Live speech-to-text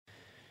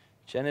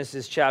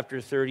Genesis chapter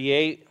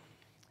 38,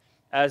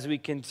 as we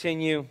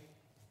continue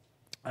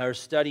our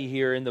study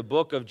here in the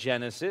book of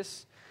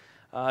Genesis.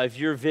 If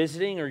you're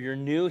visiting or you're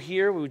new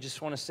here, we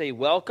just want to say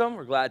welcome.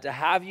 We're glad to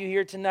have you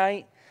here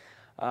tonight.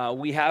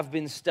 We have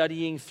been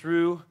studying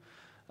through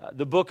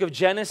the book of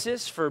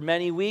Genesis for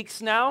many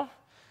weeks now.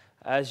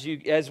 As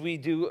we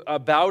do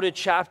about a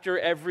chapter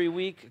every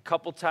week. A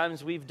couple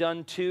times we've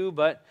done two,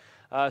 but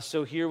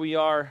so here we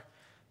are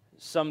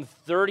some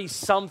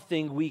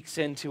 30-something weeks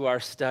into our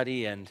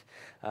study and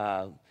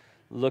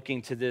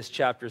looking to this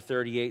chapter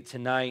 38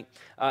 tonight.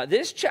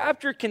 This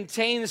chapter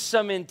contains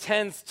some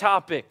intense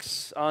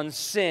topics on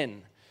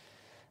sin.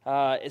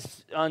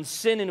 It's on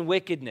sin and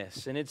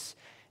wickedness, and it's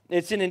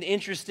in an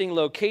interesting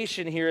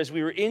location here as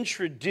we were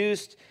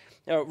introduced,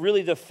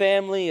 really the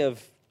family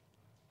of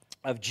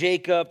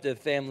Jacob, the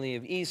family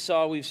of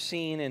Esau we've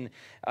seen,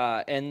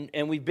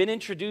 and we've been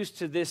introduced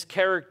to this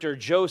character,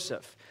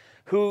 Joseph,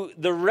 who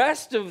the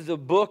rest of the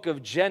book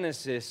of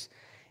Genesis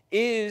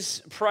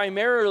is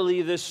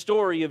primarily the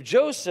story of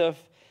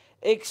Joseph,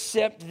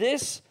 except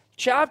this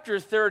chapter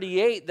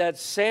 38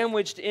 that's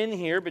sandwiched in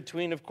here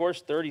between, of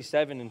course,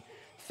 37 and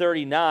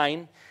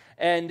 39.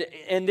 And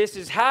this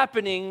is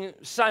happening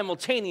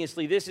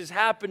simultaneously. This is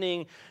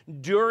happening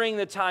during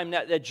the time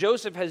that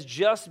Joseph has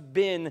just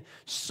been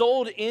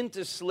sold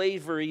into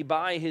slavery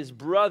by his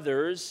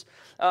brothers.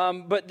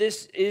 But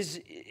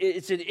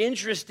it's an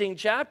interesting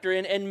chapter.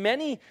 And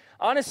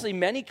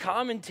many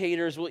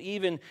commentators will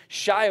even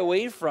shy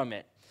away from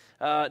it.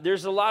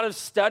 There's a lot of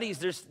studies.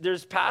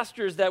 There's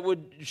pastors that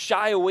would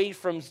shy away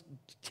from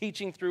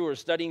teaching through or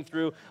studying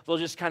through. They'll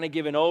just kind of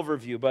give an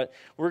overview. But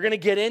we're going to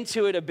get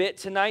into it a bit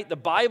tonight. The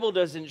Bible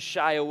doesn't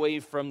shy away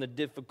from the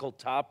difficult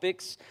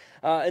topics.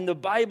 And the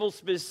Bible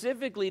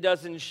specifically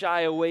doesn't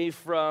shy away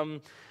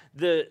from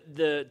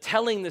the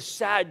telling the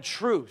sad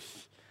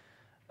truth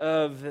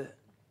of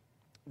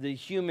the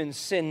human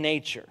sin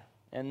nature.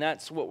 And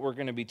that's what we're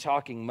going to be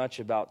talking much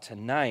about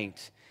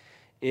tonight,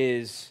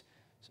 is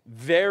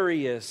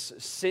various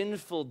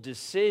sinful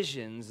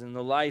decisions in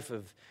the life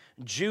of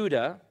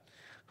Judah,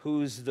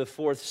 who's the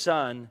fourth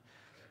son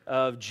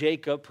of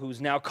Jacob,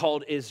 who's now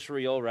called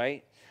Israel,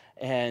 right?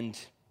 And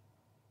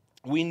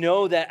we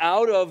know that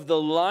out of the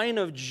line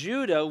of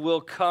Judah will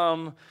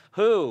come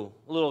who?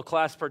 A little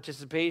class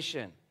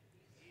participation.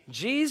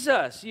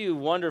 Jesus, you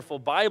wonderful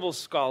Bible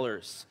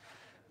scholars.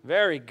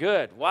 Very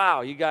good.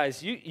 Wow, you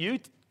guys, you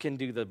can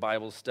do the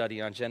Bible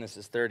study on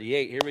Genesis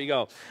 38. Here we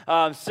go.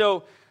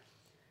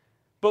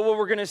 But what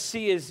we're going to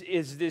see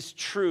is this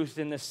truth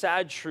and the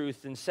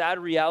sad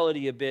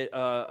reality a bit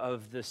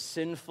of the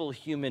sinful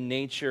human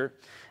nature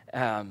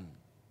and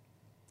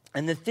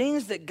the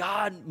things that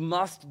God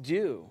must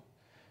do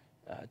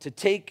to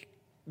take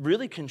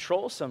really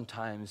control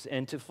sometimes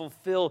and to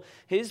fulfill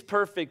his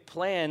perfect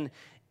plan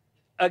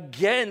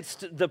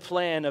against the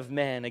plan of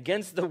man,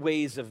 against the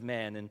ways of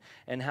man.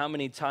 And how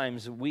many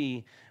times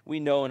we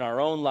know in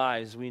our own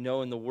lives, we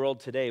know in the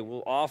world today,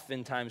 we'll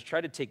oftentimes try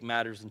to take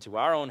matters into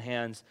our own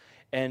hands,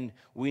 and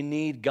we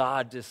need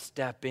God to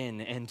step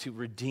in and to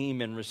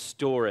redeem and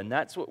restore. And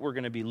that's what we're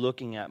going to be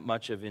looking at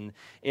much of in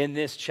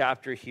this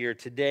chapter here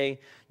today.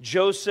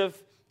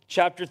 Joseph,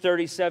 chapter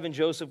 37,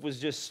 Joseph was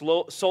just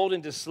sold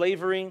into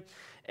slavery.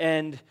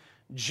 And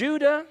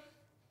Judah,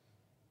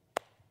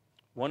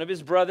 one of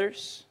his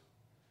brothers,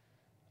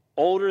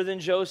 older than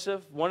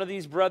Joseph, one of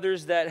these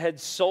brothers that had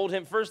sold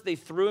him. First, they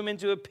threw him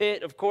into a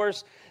pit, of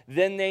course.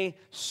 Then they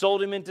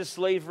sold him into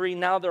slavery.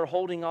 Now they're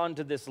holding on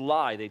to this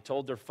lie. They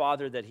told their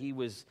father that he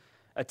was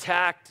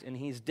attacked and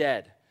he's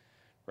dead,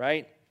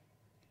 right?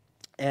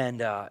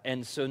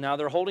 And so now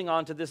they're holding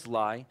on to this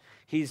lie.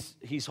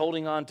 He's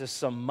holding on to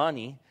some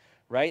money,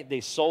 right?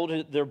 They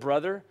sold their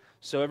brother,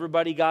 so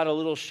everybody got a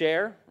little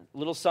share, a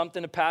little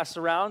something to pass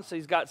around. So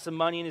he's got some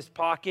money in his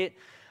pocket.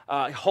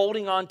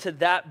 Holding on to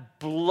that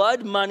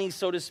blood money,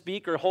 so to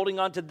speak, or holding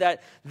on to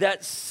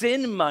that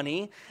sin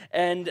money,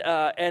 and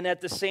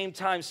at the same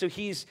time, so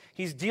he's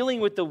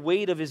dealing with the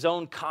weight of his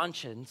own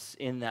conscience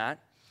in that.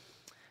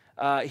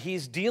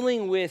 He's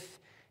dealing with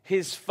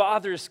his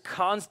father's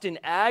constant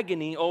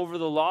agony over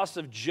the loss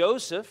of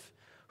Joseph,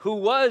 who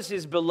was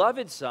his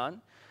beloved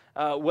son.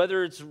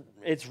 Whether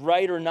it's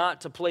right or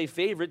not to play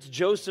favorites,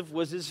 Joseph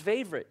was his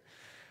favorite,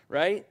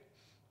 right?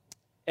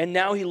 And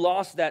now he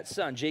lost that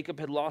son. Jacob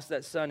had lost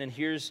that son, and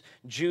here's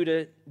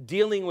Judah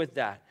dealing with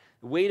that.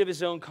 The weight of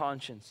his own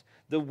conscience,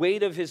 the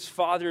weight of his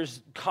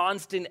father's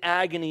constant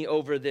agony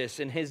over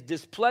this, and his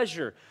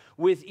displeasure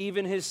with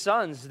even his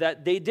sons,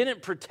 that they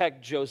didn't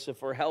protect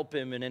Joseph or help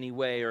him in any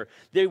way, or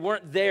they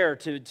weren't there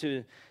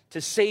to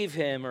save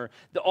him, or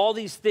all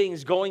these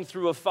things going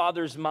through a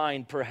father's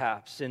mind,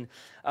 perhaps. And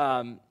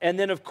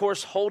then, of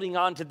course, holding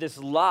on to this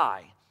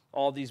lie,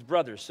 all these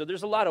brothers. So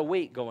there's a lot of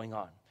weight going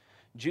on.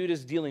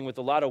 Judah's dealing with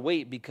a lot of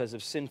weight because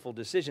of sinful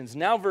decisions.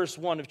 Now, verse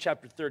 1 of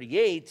chapter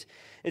 38,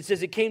 it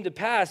says, "It came to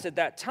pass at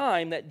that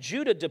time that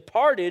Judah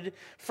departed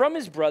from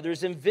his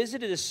brothers and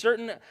visited a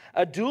certain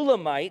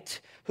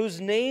Adullamite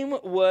whose name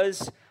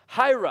was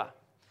Hira."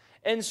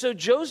 And so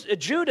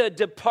Judah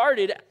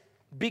departed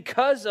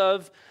because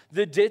of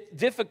the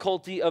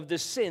difficulty of the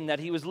sin that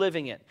he was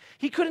living in.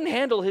 He couldn't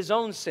handle his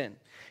own sin.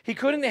 He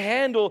couldn't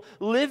handle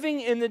living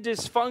in the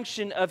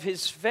dysfunction of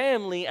his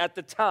family at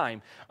the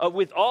time,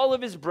 with all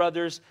of his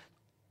brothers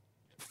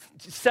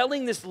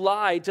selling this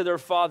lie to their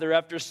father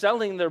after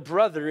selling their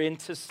brother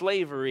into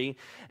slavery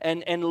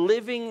and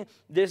living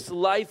this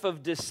life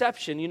of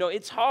deception. You know,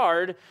 it's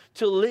hard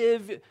to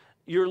live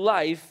your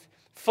life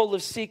full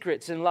of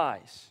secrets and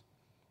lies.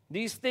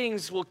 These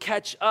things will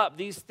catch up.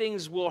 These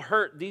things will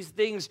hurt. These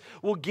things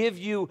will give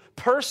you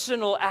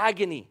personal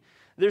agony.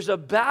 There's a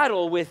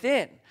battle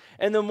within.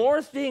 And the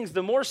more things,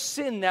 the more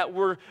sin that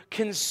we're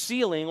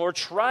concealing or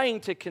trying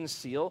to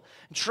conceal,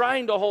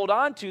 trying to hold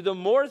on to, the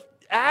more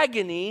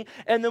agony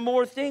and the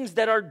more things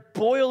that are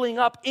boiling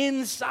up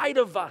inside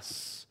of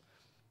us.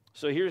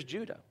 So here's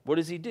Judah. What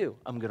does he do?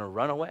 I'm going to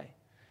run away.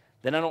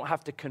 Then I don't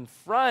have to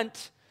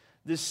confront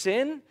the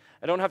sin.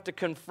 I don't have to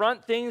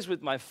confront things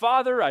with my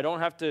father. I don't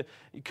have to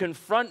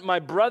confront my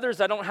brothers.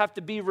 I don't have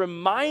to be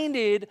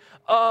reminded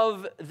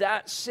of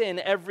that sin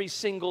every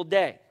single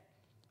day.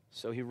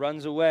 So he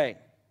runs away.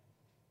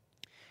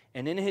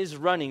 And in his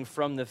running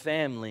from the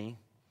family,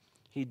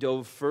 he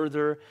dove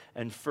further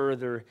and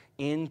further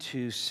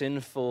into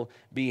sinful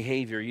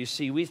behavior. You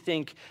see, we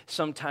think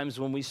sometimes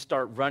when we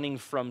start running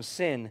from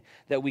sin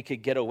that we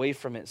could get away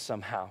from it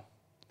somehow.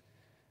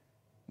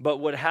 But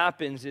what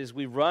happens is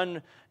we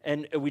run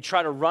and we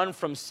try to run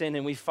from sin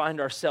and we find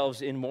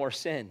ourselves in more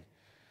sin.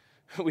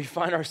 We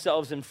find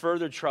ourselves in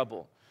further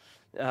trouble.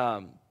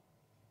 And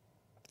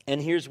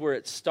here's where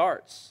it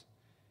starts.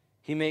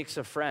 He makes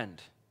a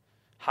friend,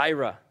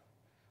 Hira.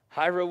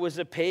 Hira was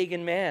a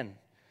pagan man,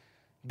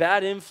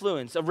 bad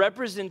influence, a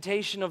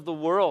representation of the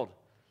world.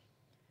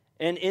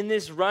 And in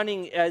this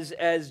running,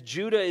 as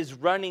Judah is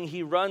running,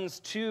 he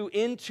runs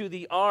into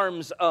the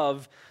arms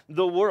of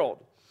the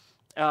world.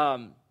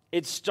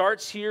 It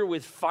starts here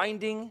with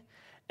finding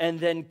and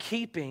then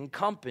keeping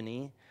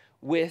company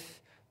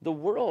with the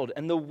world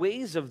and the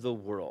ways of the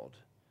world.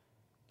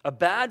 A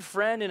bad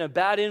friend and a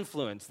bad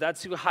influence.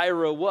 That's who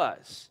Hira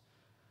was.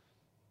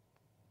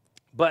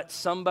 But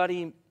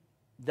somebody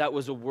that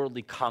was a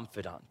worldly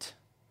confidant.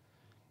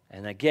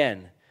 And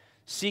again,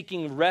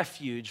 seeking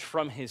refuge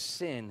from his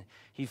sin,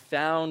 he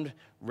found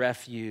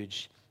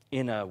refuge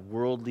in a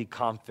worldly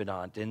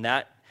confidant. And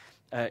that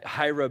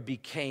Hira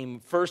became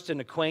first an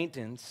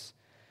acquaintance,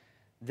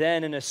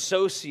 then an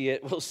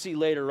associate, we'll see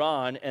later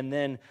on, and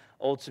then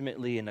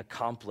ultimately an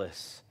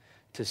accomplice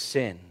to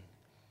sin.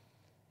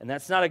 And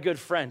that's not a good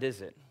friend,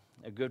 is it?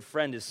 A good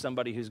friend is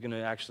somebody who's going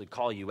to actually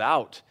call you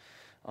out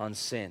on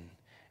sin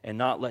and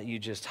not let you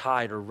just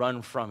hide or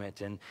run from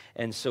it.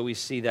 And so we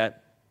see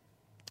that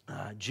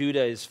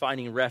Judah is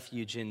finding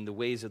refuge in the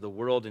ways of the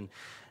world. And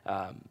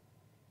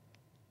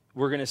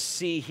we're going to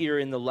see here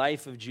in the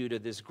life of Judah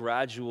this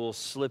gradual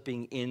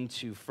slipping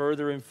into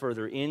further and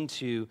further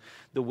into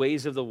the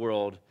ways of the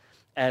world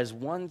as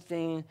one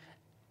thing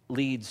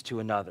leads to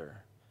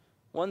another.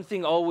 One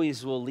thing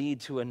always will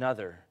lead to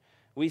another.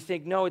 We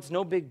think, no, it's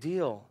no big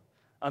deal.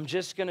 I'm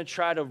just going to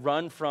try to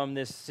run from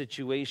this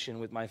situation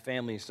with my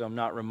family so I'm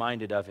not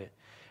reminded of it.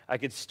 I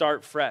could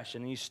start fresh,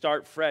 and you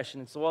start fresh,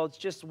 and it's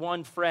just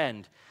one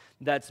friend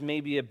that's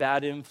maybe a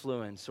bad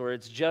influence, or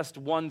it's just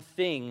one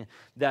thing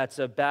that's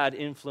a bad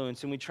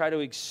influence, and we try to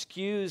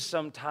excuse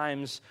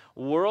sometimes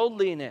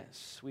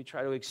worldliness. We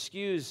try to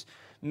excuse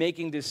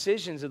making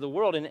decisions of the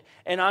world,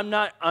 and I'm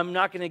not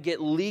going to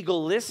get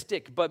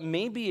legalistic, but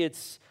maybe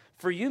it's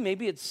for you,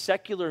 maybe it's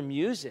secular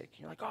music.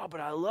 You're like, oh, but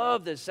I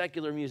love this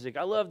secular music.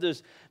 I love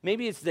this.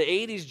 Maybe it's the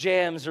 80s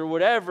jams or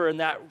whatever and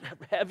that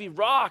heavy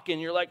rock, and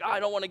you're like, oh, I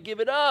don't want to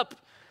give it up.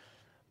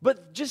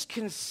 But just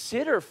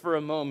consider for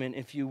a moment,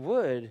 if you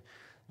would,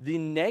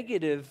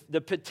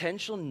 the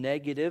potential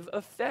negative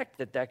effect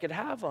that could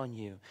have on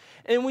you.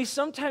 And we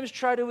sometimes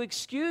try to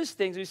excuse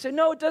things. We say,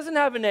 no, it doesn't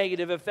have a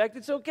negative effect.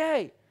 It's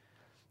okay.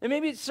 And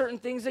maybe it's certain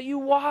things that you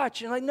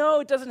watch, and like, no,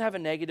 it doesn't have a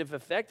negative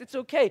effect. It's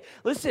okay.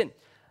 Listen,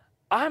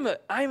 I'm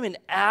an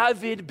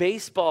avid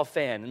baseball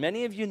fan.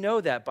 Many of you know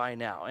that by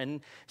now,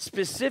 and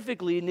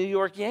specifically a New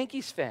York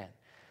Yankees fan.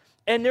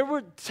 And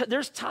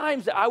there's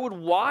times that I would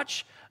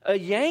watch a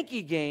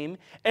Yankee game,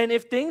 and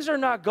if things are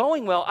not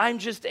going well, I'm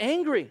just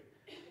angry.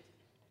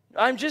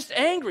 I'm just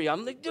angry.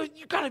 I'm like, dude,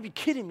 you got to be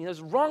kidding me. That's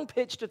the wrong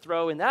pitch to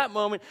throw in that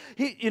moment.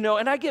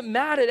 And I get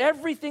mad at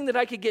everything that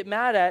I could get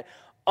mad at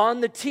on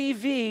the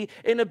TV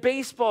in a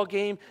baseball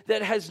game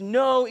that has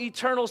no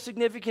eternal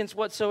significance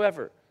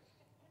whatsoever.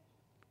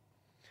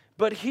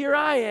 But here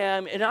I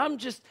am, and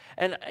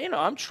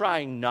I'm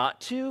trying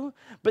not to,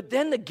 but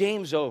then the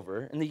game's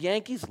over, and the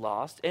Yankees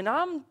lost, and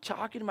I'm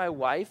talking to my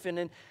wife, and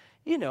then,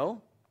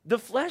 the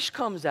flesh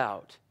comes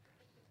out.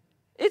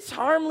 It's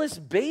harmless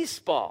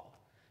baseball.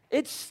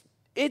 It's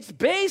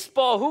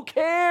baseball. Who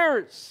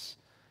cares?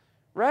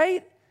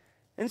 Right?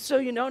 And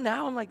so,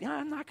 now I'm like,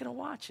 I'm not going to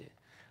watch it.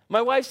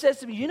 My wife says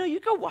to me, you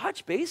can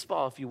watch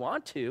baseball if you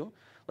want to.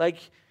 Like,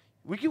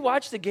 we could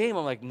watch the game.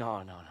 I'm like,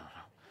 no.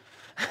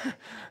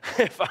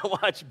 If I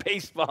watch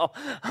baseball,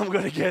 I'm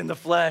going to get in the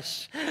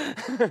flesh.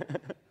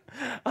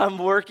 I'm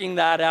working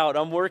that out.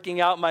 I'm working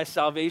out my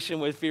salvation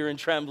with fear and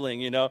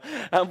trembling,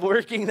 I'm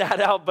working that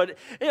out. But,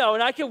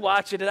 and I can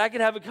watch it and I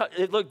can have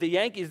look, the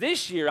Yankees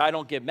this year, I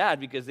don't get mad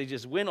because they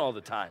just win all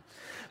the time.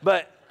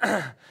 But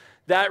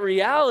that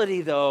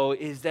reality, though,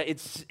 is that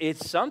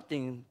it's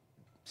something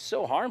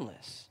so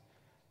harmless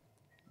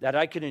that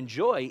I could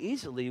enjoy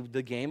easily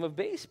the game of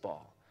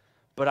baseball.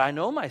 But I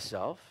know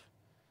myself,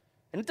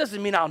 and it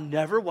doesn't mean I'll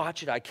never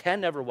watch it. I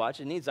can never watch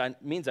it. It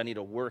means I need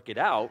to work it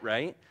out,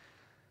 right?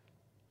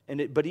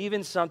 But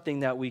even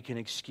something that we can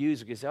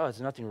excuse because, there's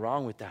nothing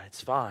wrong with that,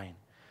 it's fine,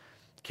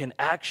 can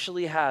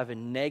actually have a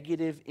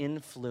negative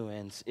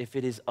influence if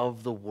it is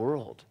of the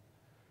world.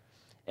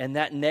 And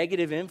that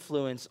negative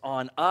influence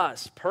on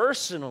us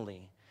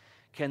personally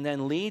can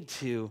then lead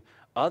to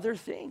other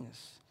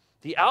things.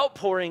 The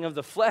outpouring of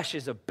the flesh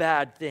is a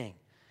bad thing.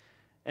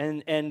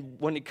 And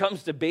when it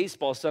comes to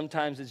baseball,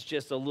 sometimes it's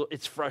just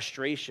it's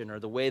frustration or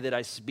the way that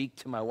I speak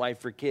to my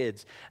wife or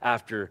kids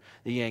after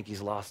the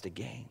Yankees lost a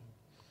game.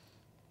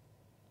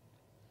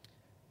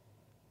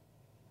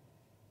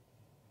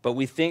 But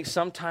we think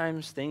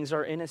sometimes things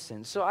are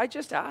innocent. So I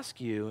just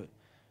ask you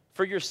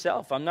for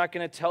yourself. I'm not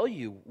going to tell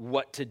you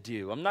what to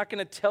do. I'm not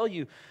going to tell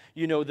you,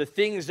 the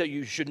things that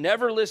you should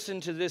never listen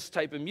to this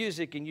type of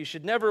music and you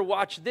should never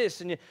watch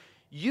this. And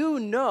you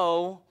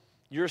know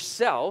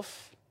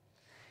yourself,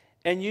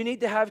 and you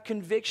need to have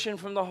conviction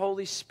from the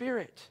Holy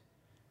Spirit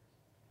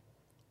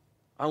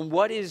on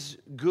what is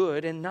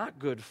good and not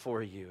good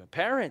for you.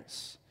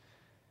 Parents,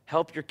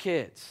 help your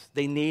kids.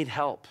 They need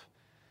help.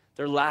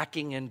 They're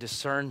lacking in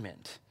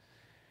discernment.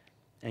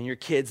 And your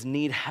kids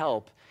need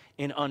help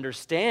in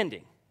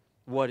understanding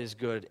what is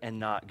good and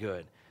not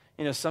good.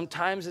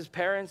 Sometimes as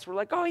parents, we're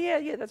like, oh,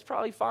 yeah, that's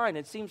probably fine.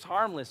 It seems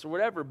harmless or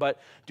whatever. But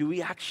do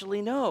we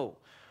actually know?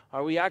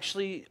 Are we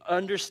actually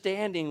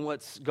understanding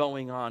what's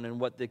going on and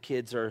what the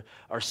kids are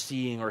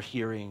seeing or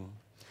hearing?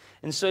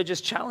 And so I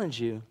just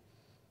challenge you,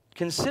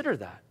 consider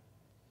that.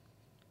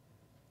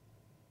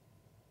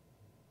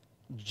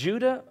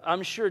 Judah,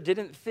 I'm sure,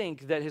 didn't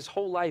think that his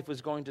whole life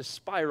was going to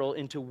spiral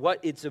into what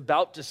it's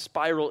about to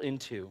spiral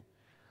into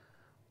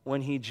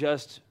when he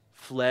just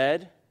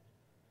fled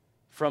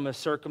from a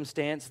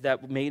circumstance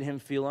that made him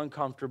feel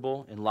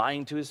uncomfortable and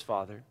lying to his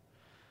father,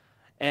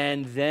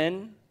 and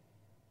then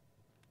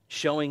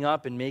showing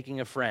up and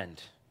making a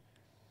friend,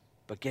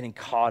 but getting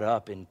caught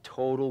up in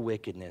total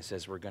wickedness,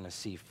 as we're going to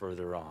see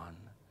further on.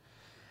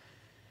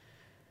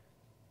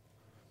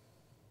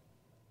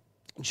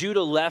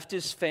 Judah left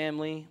his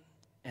family,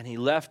 and he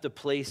left a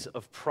place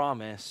of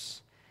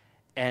promise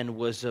and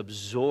was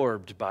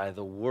absorbed by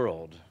the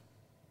world.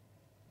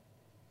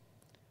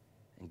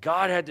 And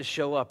God had to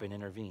show up and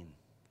intervene,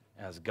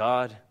 as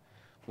God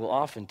will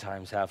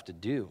oftentimes have to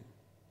do.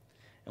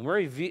 And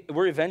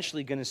we're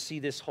eventually going to see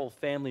this whole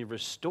family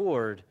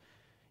restored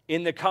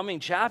in the coming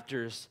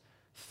chapters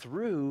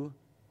through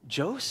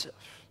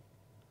Joseph.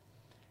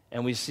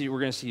 And we're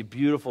going to see a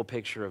beautiful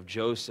picture of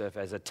Joseph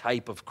as a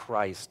type of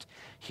Christ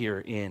here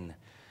in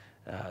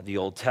the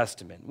Old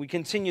Testament. We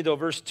continue though,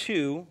 verse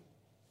 2.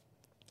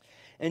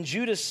 And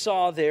Judah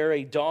saw there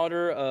a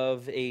daughter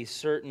of a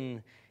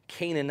certain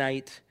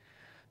Canaanite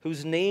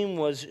whose name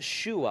was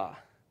Shua.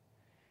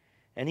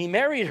 And he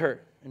married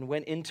her and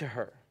went into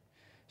her.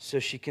 So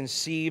she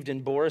conceived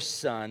and bore a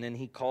son, and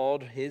he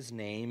called his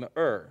name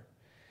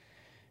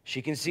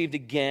She conceived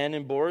again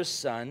and bore a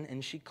son,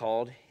 and she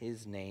called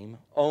his name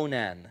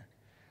Onan.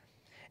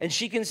 And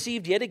she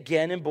conceived yet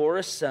again and bore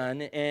a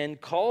son,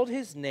 and called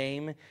his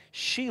name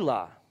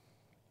Shelah.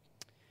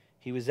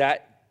 He was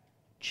at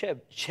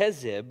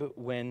Chezib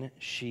when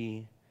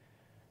she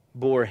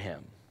bore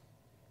him.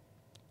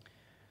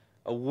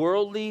 A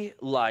worldly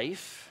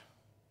life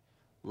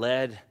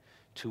led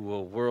to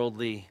a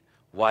worldly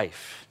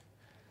wife.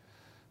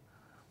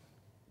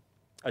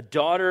 A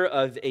daughter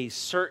of a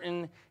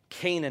certain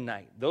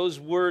Canaanite. Those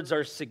words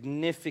are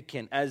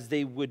significant as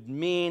they would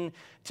mean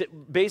to,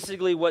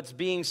 basically what's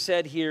being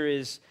said here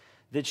is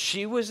that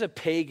she was a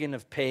pagan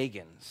of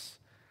pagans.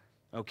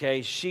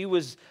 Okay, she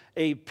was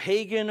a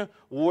pagan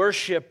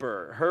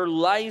worshiper. Her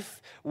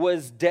life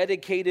was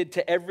dedicated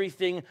to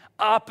everything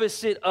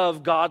opposite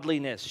of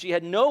godliness. She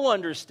had no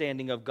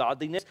understanding of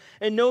godliness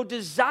and no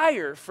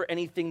desire for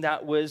anything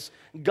that was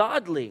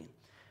godly.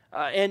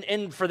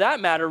 And for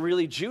that matter,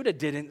 really, Judah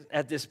didn't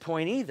at this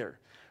point either,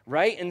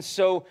 right? And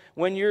so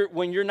when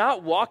you're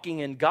not walking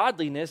in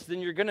godliness, then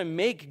you're going to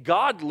make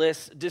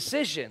godless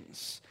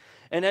decisions.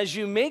 And as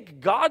you make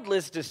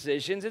godless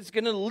decisions, it's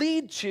going to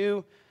lead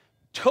to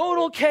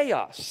total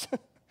chaos,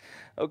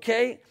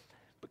 okay?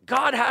 But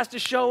God has to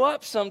show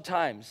up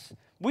sometimes.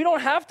 We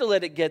don't have to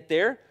let it get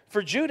there.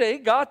 For Judah,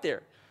 it got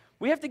there.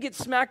 We have to get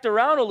smacked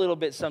around a little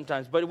bit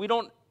sometimes, but we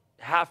don't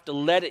have to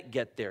let it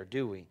get there,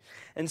 do we?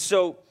 And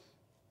so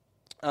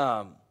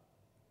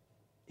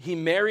he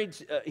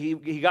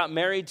got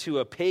married to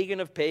a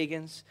pagan of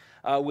pagans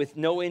with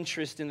no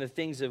interest in the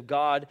things of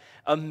God,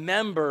 a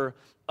member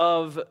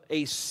of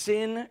a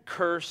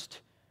sin-cursed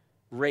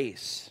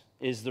race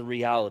is the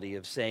reality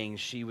of saying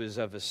she was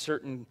of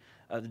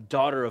a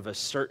daughter of a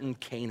certain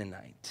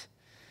Canaanite.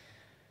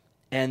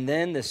 And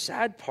then the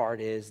sad part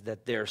is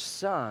that their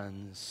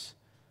sons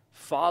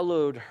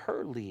followed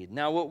her lead.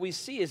 Now, what we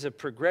see is a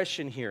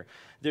progression here.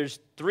 There's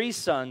 3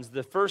 sons.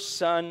 The first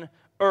son,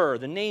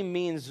 the name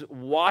means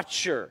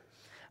watcher.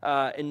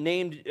 And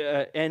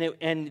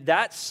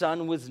that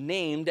son was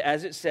named,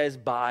 as it says,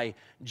 by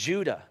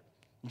Judah.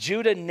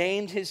 Judah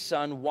named his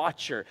son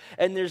Watcher.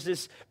 And there's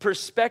this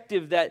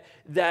perspective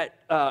that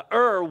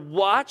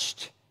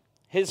watched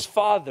his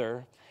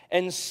father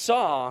and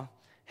saw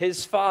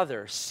his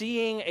father,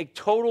 seeing a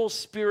total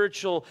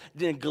spiritual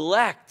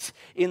neglect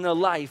in the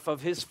life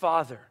of his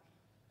father.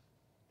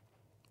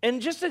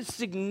 And just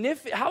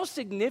how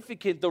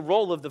significant the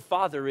role of the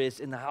father is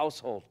in the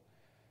household.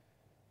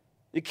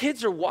 The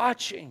kids are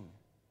watching.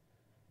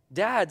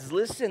 Dads,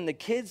 listen, the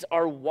kids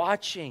are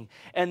watching,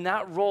 and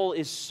that role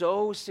is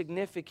so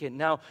significant.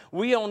 Now,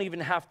 we don't even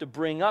have to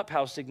bring up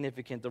how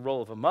significant the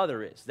role of a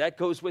mother is. That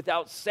goes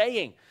without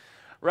saying,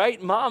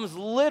 right? Moms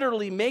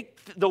literally make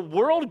the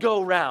world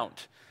go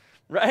round,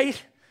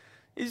 right?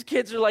 These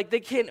kids are like,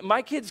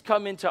 my kids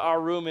come into our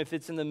room if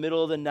it's in the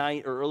middle of the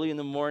night or early in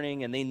the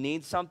morning and they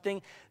need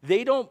something.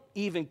 They don't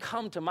even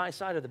come to my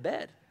side of the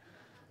bed,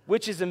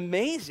 which is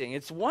amazing.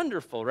 It's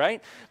wonderful,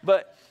 right?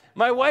 But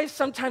my wife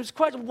sometimes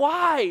questions,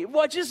 why?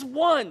 Well, just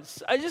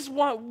once. I just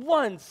want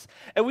once.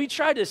 And we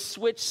try to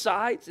switch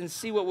sides and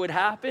see what would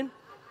happen.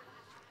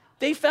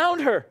 They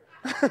found her.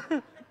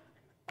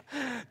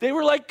 They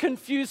were like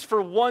confused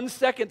for 1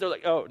 second. They're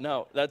like, oh,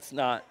 no, that's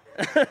not.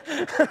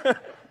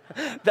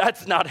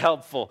 That's not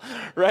helpful,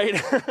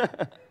 right?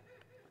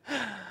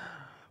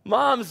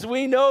 Moms,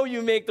 we know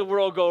you make the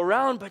world go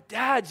around, but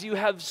dads, you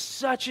have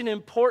such an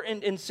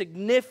important and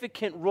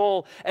significant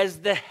role as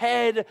the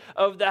head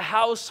of the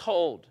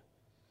household.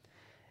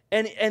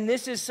 And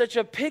this is such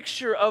a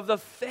picture of the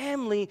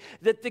family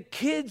that the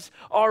kids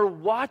are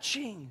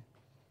watching.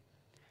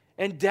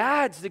 And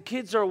dads, the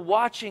kids are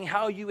watching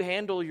how you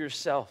handle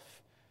yourself.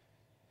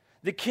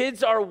 The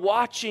kids are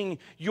watching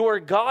your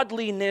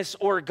godliness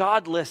or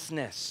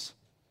godlessness.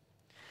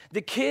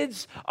 The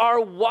kids are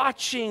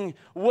watching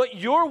what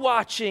you're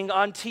watching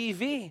on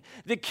TV.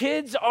 The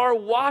kids are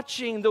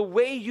watching the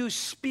way you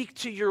speak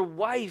to your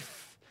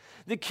wife.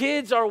 The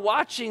kids are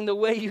watching the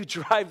way you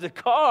drive the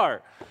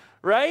car,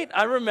 right?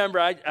 I remember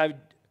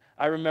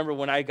I remember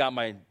when I got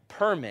my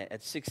permit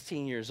at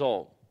 16 years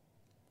old.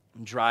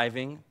 I'm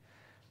driving,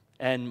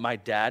 and my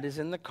dad is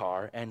in the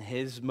car, and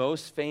his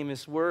most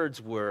famous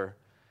words were,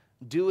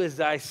 "Do as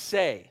I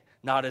say,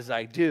 not as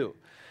I do."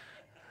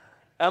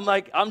 I'm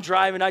like, I'm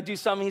driving, I do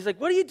something. He's like,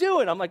 "What are you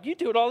doing?" I'm like, "You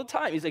do it all the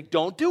time." He's like,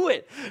 "Don't do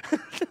it."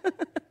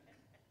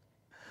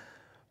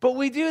 But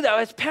we do that.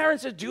 As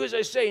parents, do as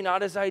I say,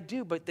 not as I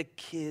do. But the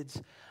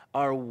kids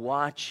are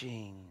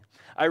watching.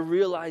 I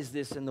realize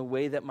this in the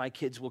way that my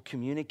kids will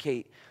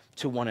communicate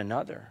to one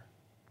another.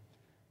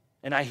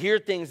 And I hear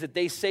things that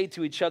they say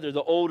to each other.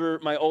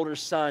 My older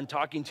son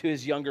talking to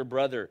his younger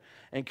brother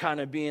and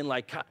kind of being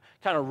like,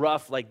 kind of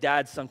rough, like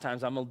dad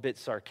sometimes. I'm a bit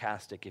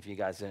sarcastic, if you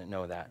guys didn't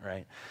know that,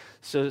 right?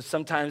 So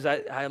sometimes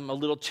I'm a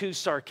little too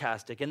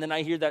sarcastic. And then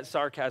I hear that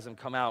sarcasm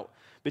come out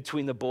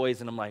between the boys,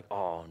 and I'm like,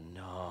 oh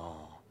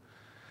no.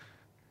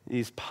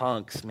 These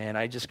punks, man,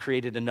 I just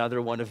created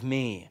another one of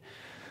me.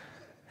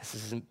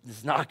 This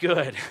is not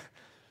good.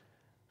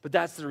 But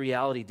that's the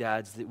reality,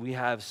 dads, that we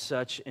have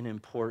such an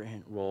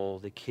important role.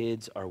 The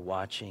kids are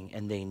watching,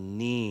 and they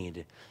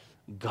need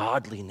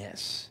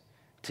godliness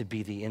to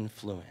be the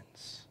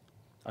influence.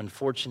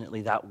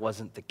 Unfortunately, that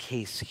wasn't the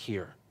case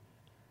here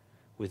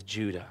with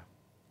Judah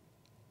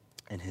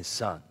and his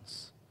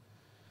sons.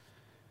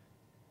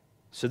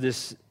 So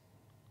this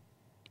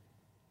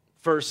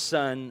first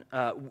son,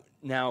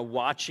 now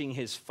watching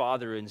his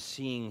father and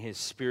seeing his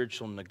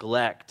spiritual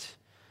neglect,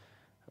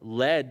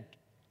 led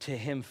to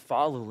him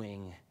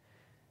following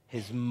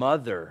his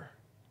mother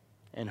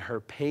and her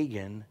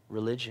pagan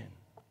religion.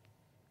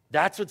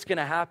 That's what's going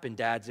to happen,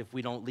 dads, if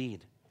we don't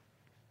lead.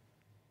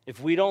 If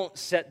we don't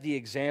set the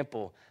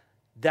example,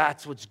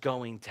 that's what's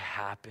going to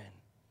happen.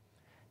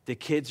 The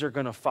kids are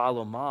going to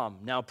follow mom.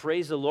 Now,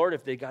 praise the Lord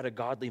if they got a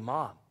godly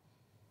mom.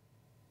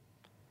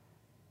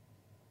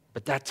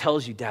 But that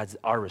tells you, dads,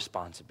 our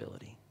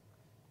responsibility.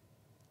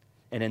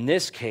 And in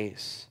this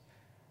case,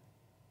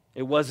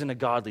 it wasn't a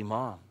godly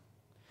mom.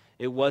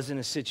 It wasn't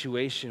a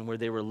situation where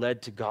they were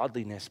led to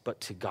godliness,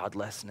 but to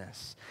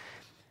godlessness.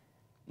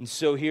 And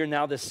so here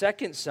now the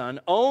second son,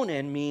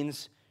 Onan,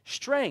 means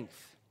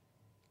strength.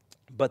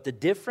 But the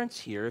difference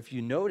here, if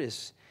you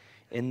notice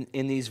in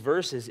these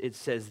verses, it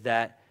says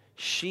that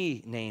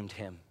she named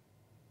him.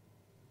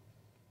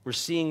 We're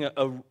seeing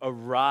a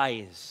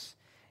rise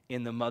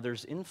in the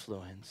mother's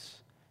influence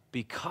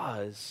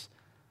because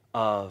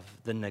of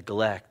the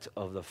neglect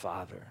of the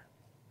father,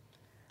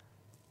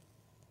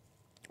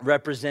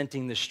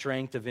 representing the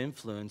strength of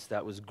influence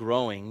that was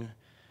growing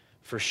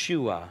for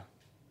Shua.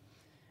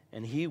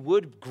 And he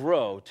would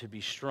grow to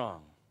be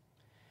strong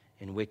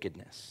in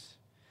wickedness.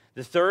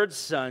 The third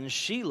son,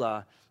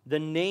 Shelah, the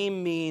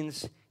name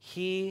means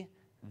he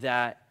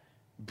that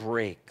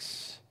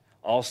breaks,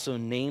 also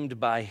named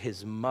by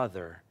his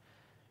mother,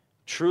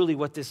 Truly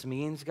what this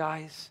means,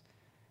 guys,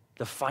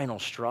 the final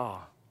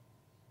straw.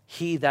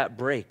 He that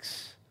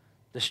breaks,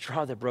 the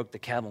straw that broke the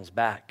camel's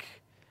back.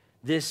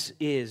 This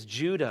is,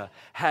 Judah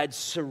had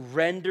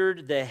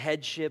surrendered the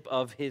headship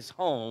of his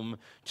home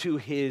to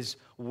his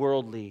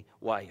worldly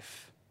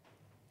wife.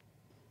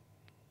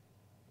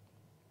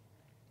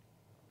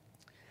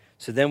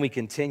 So then we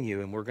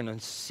continue, and we're going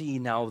to see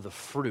now the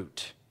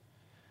fruit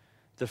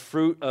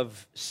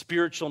of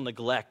spiritual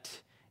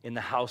neglect in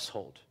the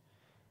household.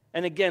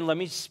 And again, let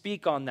me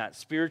speak on that,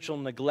 spiritual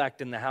neglect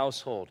in the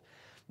household.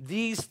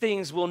 These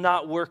things will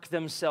not work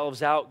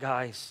themselves out,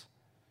 guys.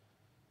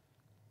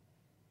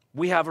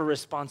 We have a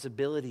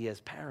responsibility as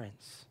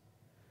parents.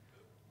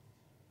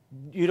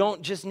 You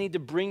don't just need to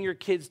bring your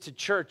kids to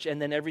church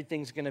and then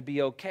everything's going to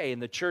be okay.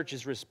 And the church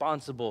is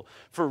responsible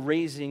for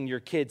raising your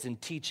kids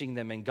and teaching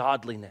them in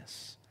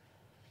godliness.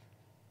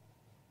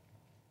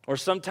 Or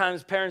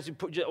sometimes parents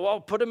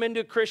put them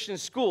into Christian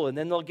school and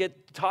then they'll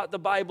get taught the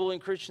Bible in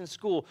Christian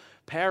school.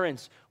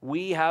 Parents,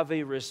 we have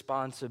a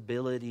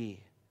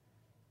responsibility.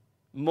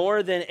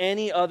 More than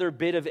any other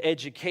bit of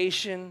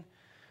education,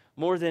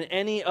 more than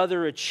any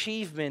other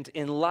achievement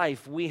in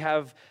life, we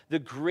have the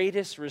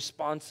greatest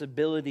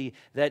responsibility,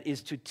 that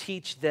is to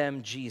teach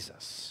them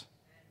Jesus.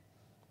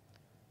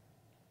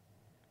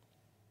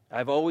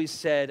 I've always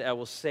said, I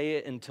will say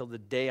it until the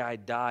day I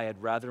die,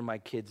 I'd rather my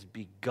kids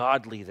be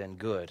godly than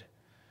good.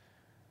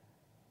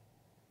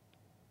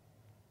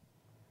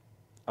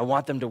 I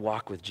want them to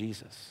walk with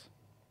Jesus.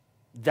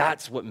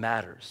 That's what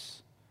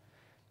matters.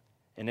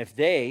 And if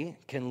they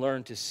can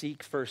learn to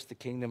seek first the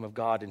kingdom of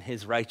God and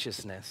his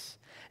righteousness,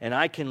 and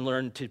I can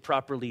learn to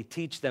properly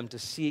teach them to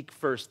seek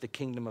first the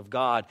kingdom of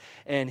God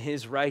and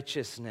his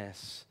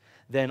righteousness,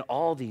 then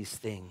all these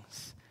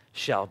things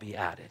shall be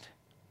added.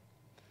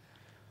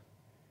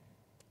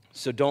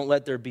 So don't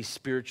let there be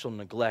spiritual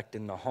neglect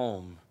in the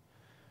home.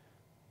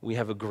 We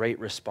have a great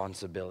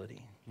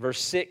responsibility.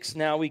 Verse 6,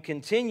 now we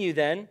continue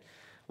then.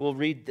 We'll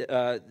read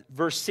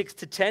verse 6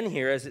 to 10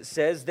 here as it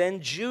says,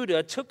 Then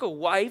Judah took a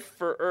wife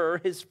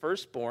for his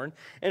firstborn,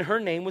 and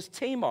her name was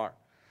Tamar.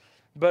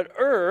 But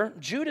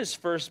Judah's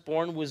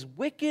firstborn, was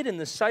wicked in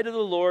the sight of the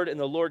Lord, and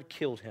the Lord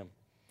killed him.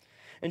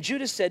 And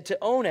Judah said to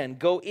Onan,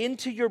 Go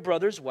into your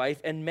brother's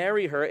wife and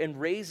marry her and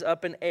raise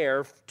up an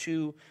heir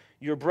to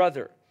your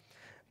brother.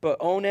 But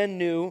Onan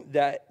knew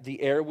that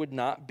the heir would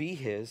not be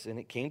his, and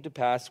it came to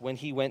pass when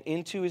he went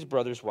into his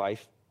brother's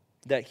wife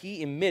that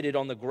he emitted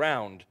on the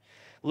ground,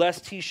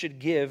 lest he should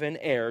give an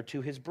heir to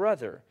his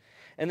brother.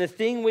 And the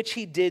thing which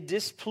he did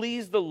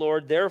displeased the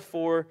Lord,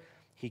 therefore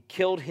he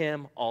killed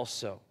him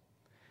also.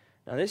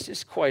 Now this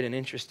is quite an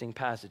interesting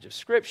passage of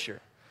Scripture.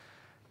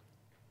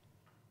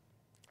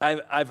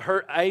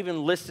 I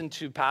even listened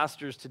to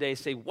pastors today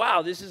say,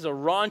 wow, this is a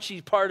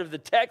raunchy part of the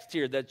text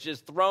here that's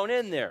just thrown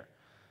in there.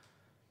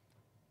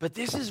 But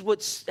this is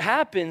what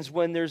happens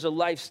when there's a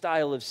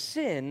lifestyle of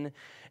sin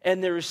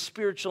and there is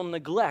spiritual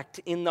neglect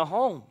in the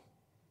home.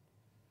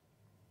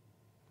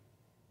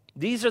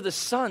 These are the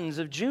sons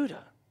of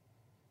Judah.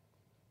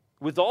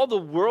 With all the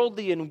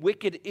worldly and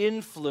wicked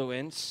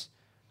influence,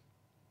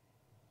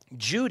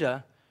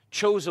 Judah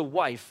chose a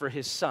wife for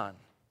his son.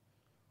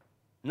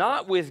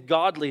 Not with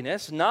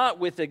godliness, not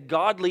with a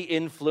godly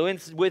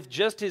influence, with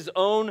just his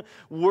own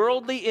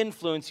worldly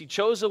influence, he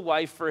chose a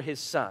wife for his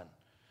son.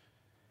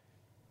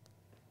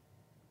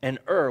 And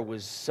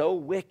was so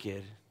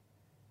wicked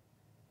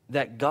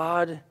that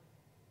God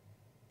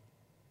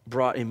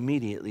brought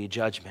immediately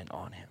judgment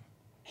on him.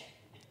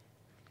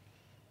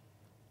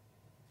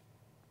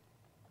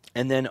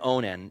 And then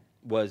Onan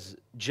was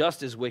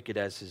just as wicked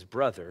as his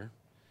brother.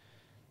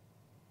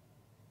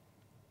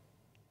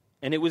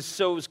 And it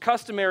was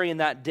customary in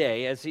that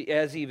day, as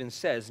he even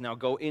says, now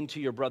go into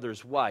your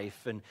brother's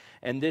wife.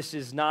 And this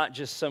is not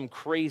just some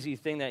crazy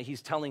thing that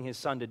he's telling his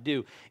son to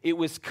do. It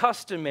was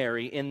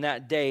customary in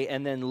that day,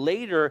 and then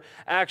later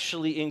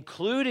actually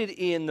included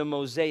in the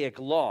Mosaic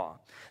law,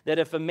 that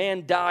if a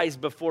man dies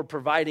before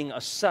providing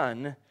a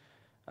son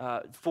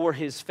for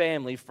his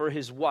family, for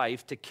his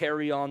wife, to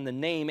carry on the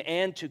name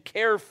and to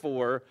care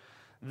for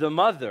the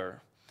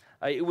mother,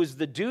 it was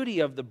the duty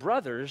of the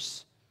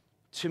brothers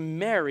to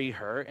marry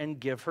her and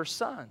give her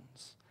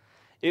sons.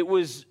 It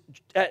was,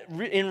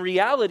 in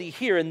reality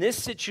here, in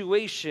this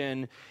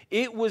situation,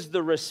 it was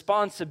the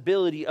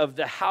responsibility of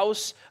the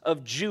house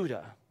of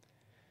Judah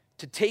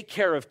to take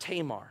care of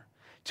Tamar,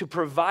 to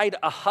provide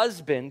a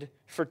husband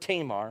for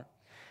Tamar,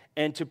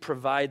 and to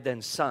provide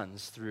then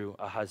sons through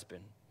a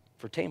husband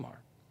for Tamar.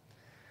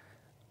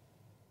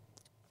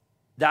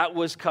 That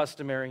was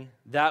customary.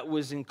 That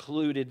was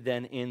included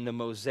then in the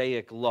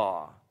Mosaic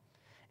law.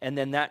 And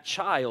then that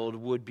child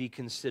would be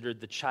considered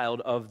the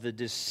child of the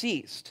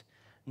deceased,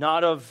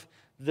 not of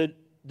the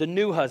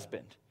new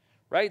husband,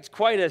 right? It's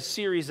quite a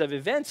series of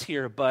events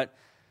here, but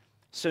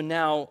so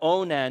now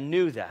Onan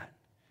knew that.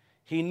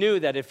 He knew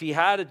that if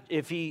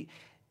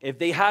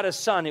they had a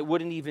son, it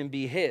wouldn't even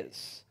be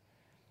his.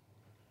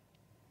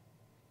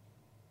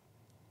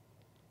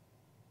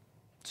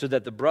 So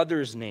that the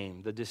brother's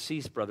name, the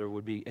deceased brother,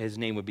 his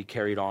name would be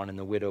carried on and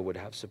the widow would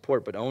have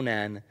support. But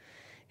Onan,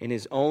 in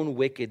his own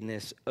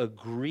wickedness,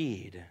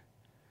 agreed,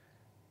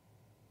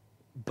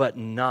 but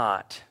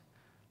not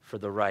for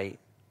the right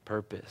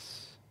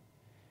purpose.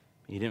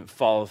 He didn't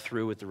follow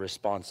through with the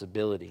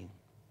responsibility.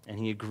 And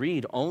he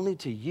agreed only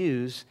to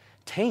use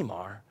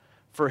Tamar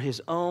for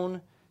his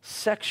own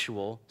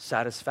sexual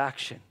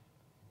satisfaction.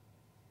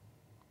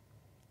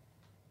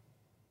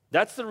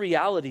 That's the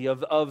reality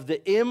of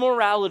the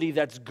immorality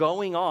that's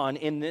going on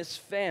in this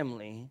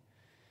family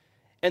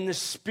and the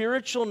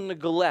spiritual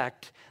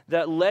neglect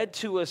that led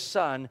to a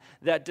son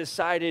that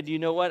decided, you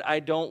know what,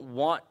 I don't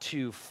want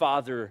to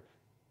father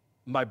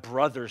my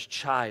brother's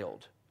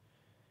child.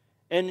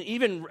 And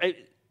even,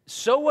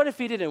 so what if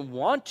he didn't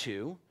want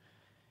to?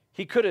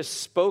 He could have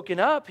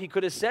spoken up. He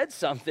could have said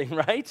something,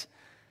 right?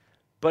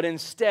 But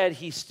instead,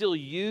 he still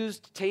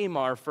used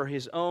Tamar for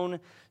his own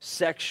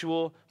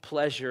sexual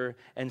pleasure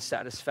and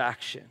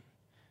satisfaction,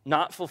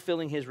 not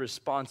fulfilling his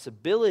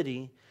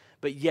responsibility,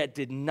 but yet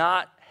did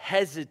not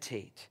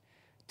hesitate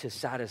to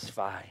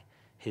satisfy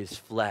his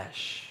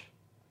flesh.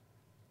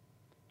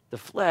 The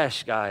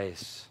flesh,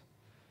 guys,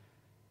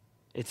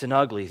 it's an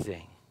ugly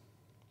thing,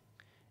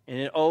 and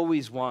it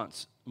always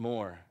wants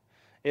more.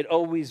 It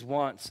always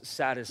wants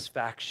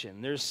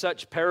satisfaction. There's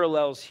such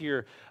parallels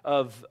here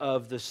of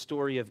the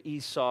story of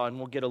Esau, and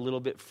we'll get a little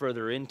bit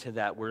further into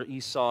that, where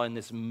Esau, in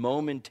this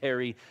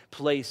momentary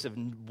place of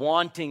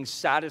wanting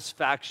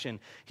satisfaction,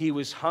 he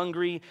was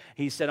hungry.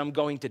 He said, I'm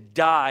going to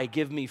die,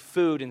 give me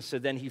food. And so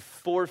then he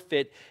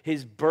forfeit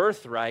his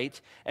birthright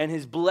and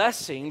his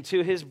blessing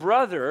to his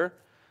brother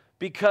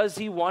because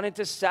he wanted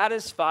to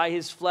satisfy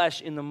his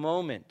flesh in the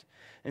moment.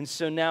 And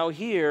so now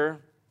here,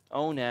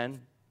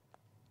 Onan,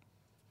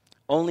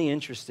 only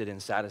interested in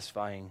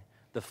satisfying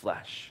the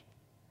flesh.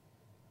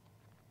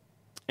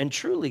 And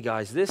truly,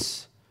 guys,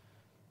 this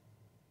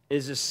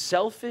is a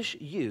selfish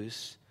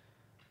use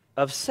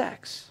of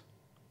sex.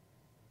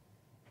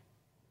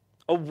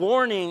 A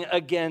warning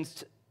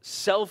against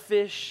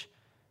selfish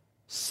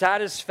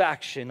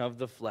satisfaction of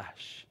the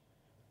flesh.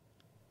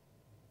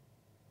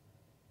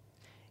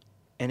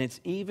 And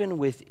it's even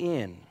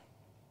within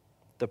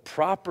the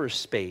proper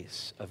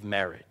space of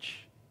marriage.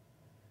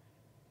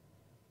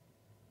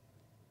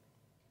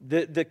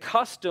 The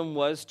custom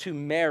was to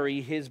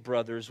marry his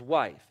brother's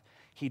wife.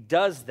 He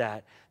does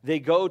that. They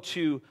go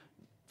to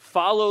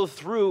follow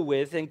through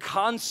with and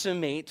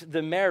consummate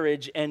the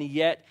marriage, and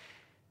yet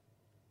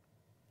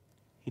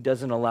he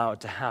doesn't allow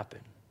it to happen.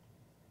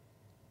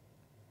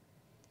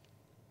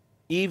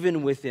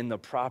 Even within the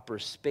proper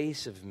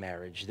space of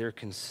marriage, there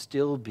can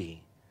still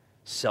be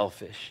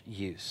selfish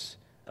use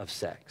of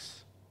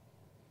sex.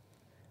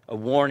 A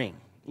warning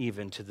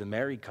even to the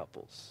married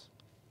couples.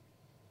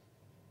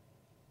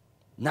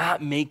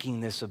 Not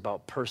making this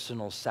about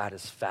personal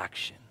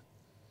satisfaction.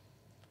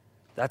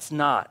 That's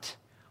not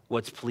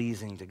what's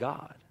pleasing to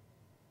God.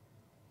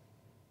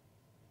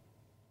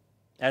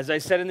 As I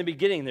said in the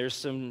beginning, there's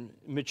some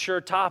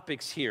mature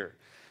topics here,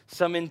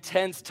 some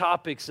intense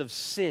topics of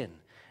sin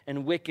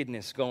and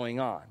wickedness going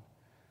on.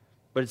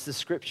 But it's the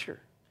Scripture.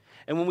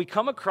 And when we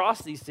come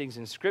across these things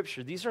in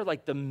Scripture, these are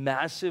like the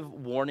massive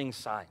warning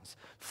signs,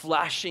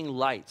 flashing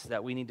lights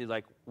that we need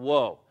to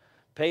whoa,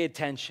 pay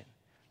attention.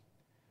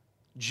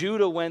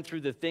 Judah went through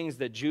the things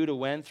that Judah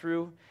went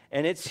through,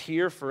 and it's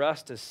here for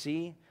us to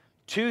see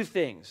two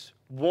things,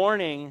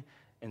 warning,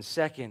 and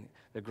second,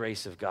 the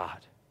grace of God.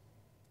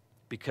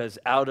 Because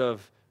out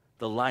of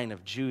the line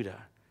of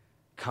Judah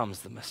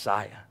comes the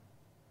Messiah.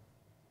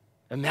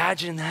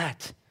 Imagine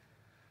that.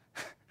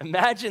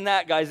 Imagine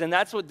that, guys, and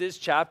that's what this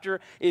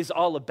chapter is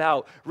all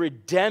about.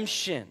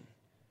 Redemption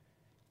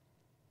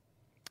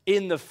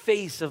in the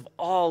face of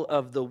all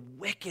of the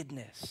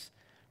wickedness.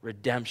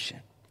 Redemption.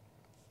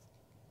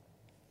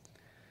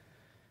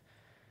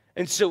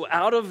 And so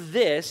out of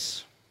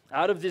this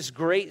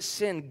great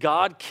sin,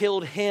 God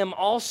killed him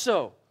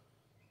also.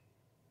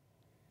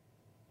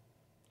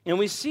 And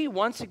we see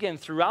once again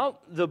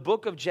throughout the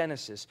book of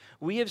Genesis,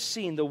 we have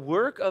seen the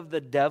work of the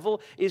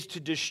devil is to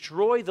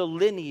destroy the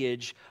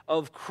lineage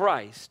of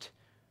Christ,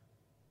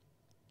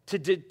 to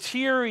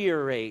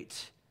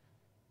deteriorate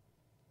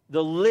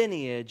the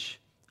lineage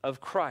of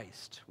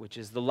Christ, which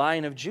is the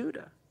line of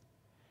Judah.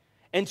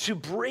 And to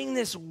bring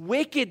this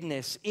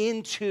wickedness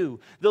into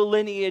the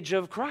lineage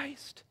of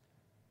Christ.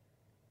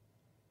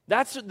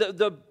 That's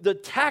the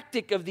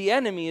tactic of the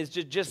enemy, is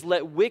to just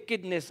let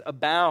wickedness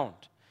abound.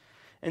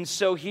 And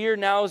so here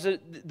now is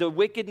the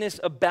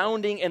wickedness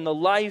abounding in the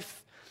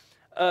life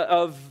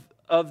of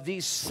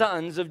these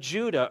sons of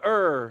Judah,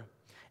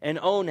 and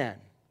Onan.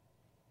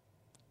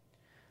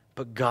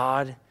 But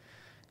God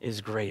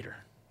is greater.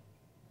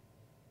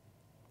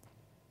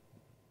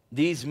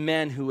 These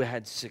men who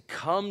had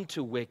succumbed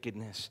to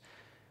wickedness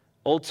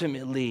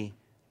ultimately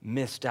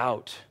missed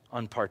out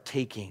on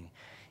partaking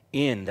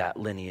in that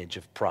lineage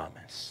of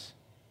promise.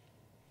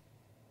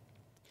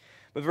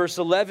 But verse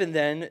 11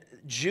 then,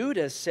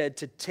 Judah said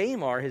to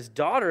Tamar, his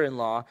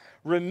daughter-in-law,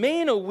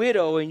 remain a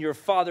widow in your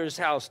father's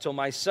house till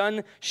my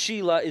son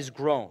Shelah is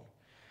grown.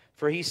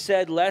 For he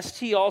said, lest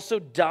he also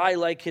die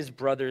like his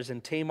brothers.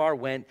 And Tamar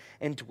went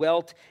and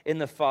dwelt in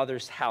the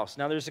father's house.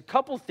 Now, there's a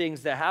couple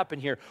things that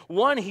happen here.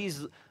 One,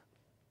 he's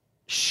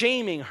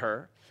shaming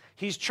her.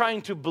 He's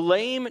trying to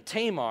blame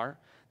Tamar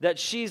that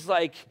she's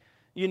like,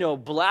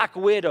 Black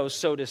Widow,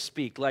 so to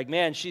speak. Like,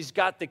 man, she's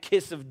got the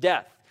kiss of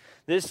death.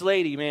 This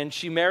lady, man,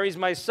 she marries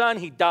my son,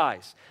 he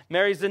dies.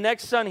 Marries the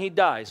next son, he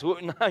dies.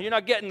 You're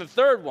not getting the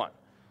third one.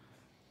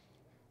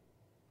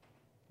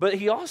 But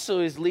he also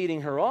is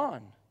leading her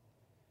on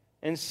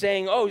and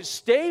saying,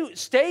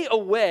 stay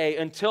away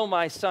until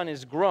my son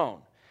is grown.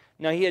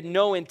 Now, he had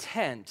no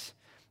intent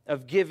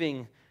of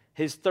giving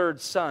his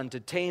third son to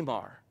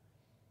Tamar,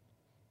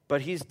 but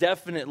he's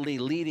definitely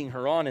leading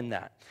her on in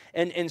that.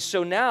 And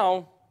so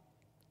now,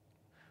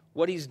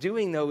 what he's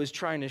doing, though, is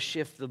trying to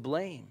shift the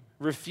blame,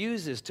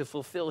 refuses to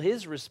fulfill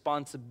his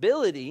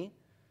responsibility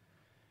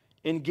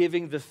in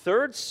giving the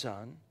third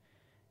son,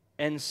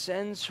 and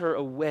sends her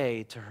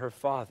away to her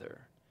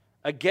father,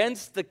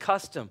 against the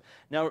custom.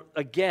 Now,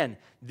 again,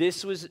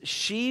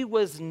 she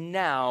was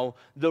now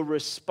the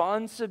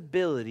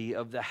responsibility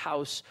of the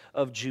house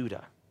of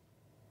Judah.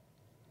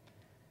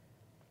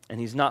 And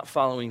he's not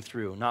following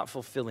through, not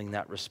fulfilling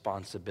that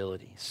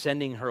responsibility,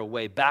 sending her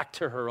away back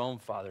to her own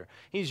father.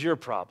 He's your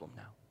problem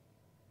now,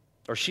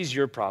 or she's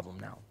your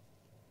problem now.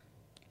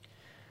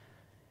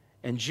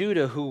 And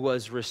Judah, who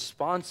was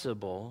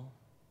responsible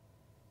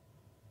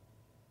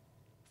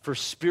for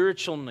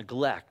spiritual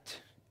neglect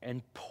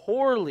and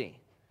poorly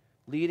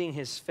leading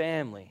his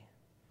family,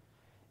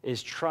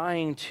 is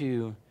trying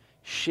to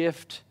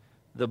shift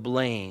the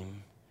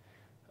blame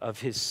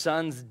of his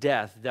son's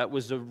death that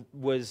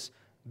was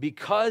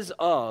because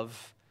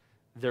of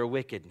their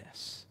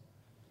wickedness.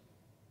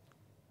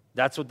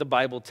 That's what the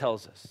Bible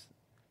tells us.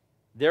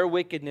 Their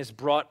wickedness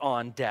brought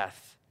on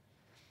death.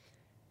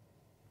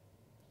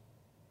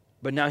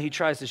 But now he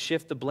tries to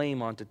shift the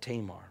blame onto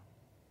Tamar.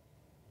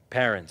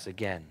 Parents,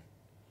 again,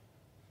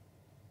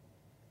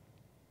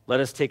 let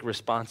us take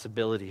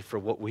responsibility for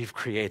what we've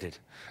created.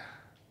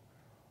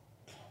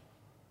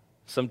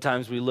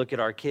 Sometimes we look at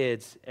our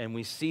kids and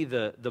we see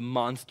the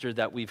monster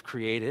that we've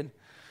created.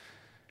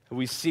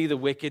 We see the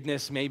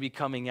wickedness maybe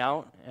coming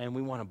out, and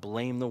we want to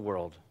blame the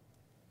world.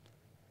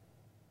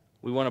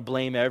 We want to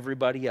blame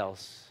everybody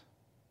else.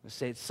 We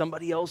say it's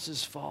somebody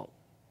else's fault.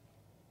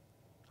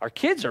 Our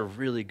kids are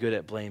really good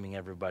at blaming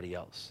everybody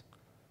else.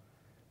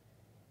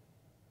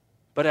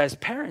 But as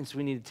parents,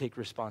 we need to take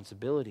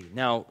responsibility.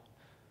 Now,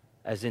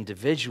 as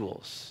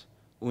individuals,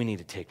 we need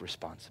to take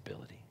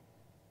responsibility.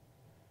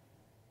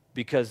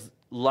 Because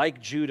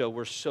like Judah,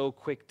 we're so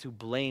quick to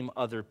blame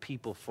other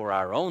people for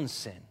our own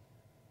sin.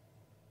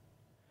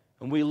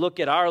 And we look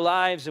at our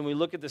lives and we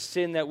look at the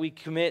sin that we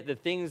commit, the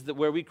things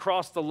where we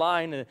cross the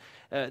line,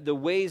 the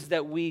ways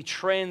that we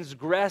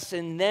transgress,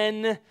 and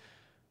then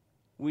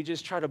we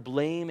just try to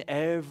blame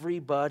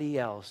everybody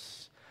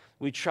else.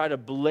 We try to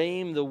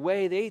blame the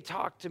way they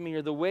talked to me,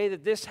 or the way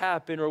that this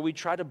happened, or we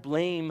try to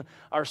blame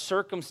our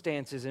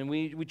circumstances, and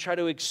we try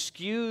to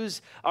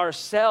excuse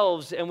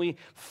ourselves, and we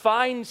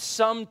find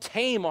some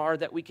Tamar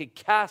that we could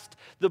cast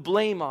the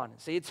blame on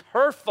and say, it's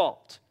her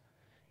fault.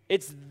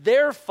 It's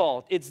their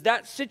fault. It's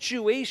that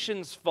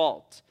situation's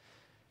fault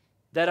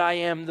that I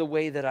am the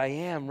way that I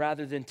am,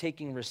 rather than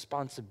taking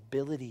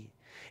responsibility.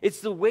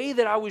 It's the way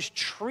that I was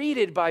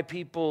treated by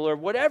people, or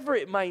whatever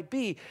it might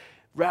be,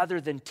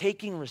 rather than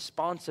taking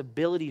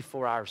responsibility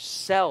for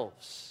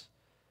ourselves.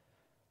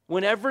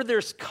 Whenever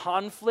there's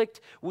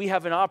conflict, we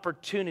have an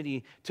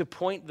opportunity to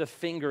point the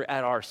finger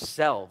at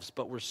ourselves,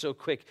 but we're so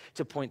quick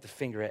to point the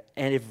finger at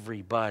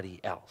everybody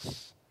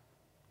else.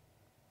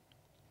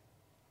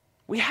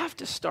 We have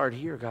to start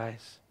here,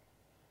 guys.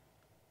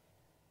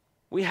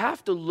 We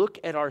have to look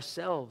at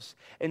ourselves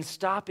and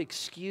stop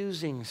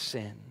excusing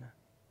sin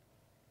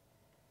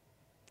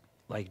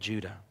like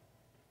Judah,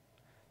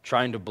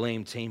 trying to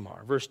blame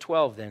Tamar. Verse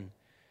 12 then.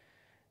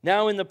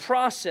 Now in the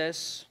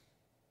process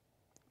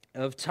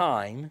of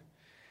time,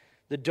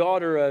 the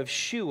daughter of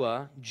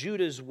Shua,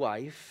 Judah's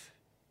wife,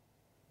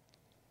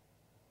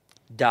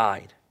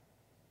 died.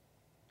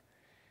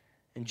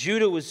 And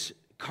Judah was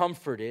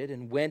comforted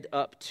and went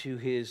up to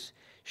his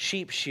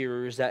sheep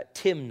shearers at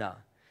Timnah,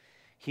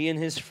 he and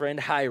his friend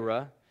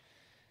Hira,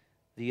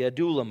 the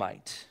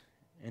Adulamite.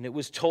 And it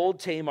was told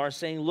Tamar,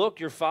 saying, look,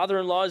 your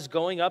father-in-law is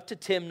going up to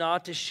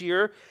Timnah to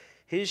shear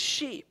his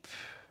sheep.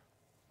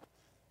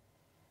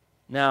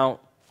 Now,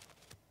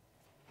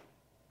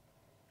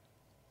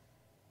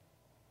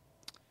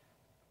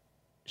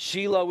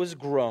 Shelah was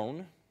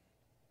grown.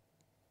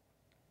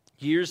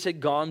 Years had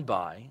gone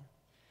by.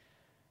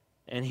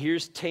 And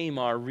here's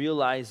Tamar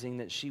realizing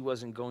that she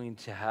wasn't going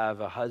to have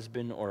a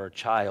husband or a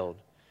child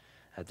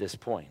at this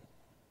point.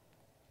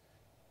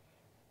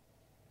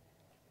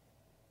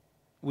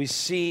 We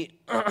see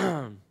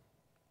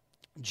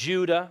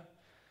Judah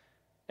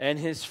and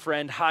his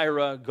friend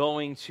Hira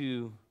going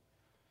to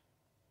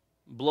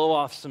blow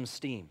off some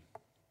steam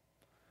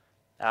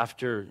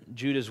after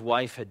Judah's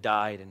wife had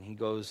died, and he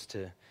goes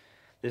to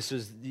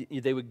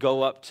They would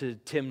go up to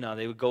Timnah.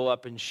 They would go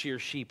up and shear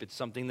sheep. It's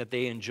something that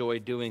they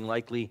enjoyed doing.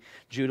 Likely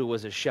Judah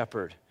was a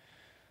shepherd.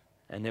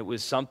 And it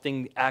was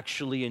something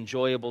actually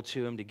enjoyable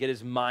to him to get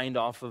his mind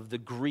off of the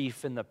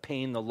grief and the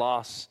pain, the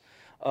loss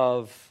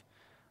of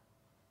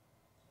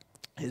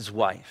his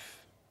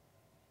wife.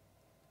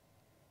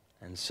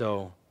 And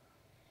so,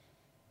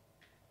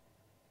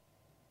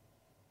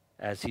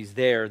 as he's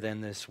there,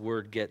 then this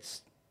word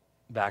gets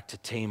back to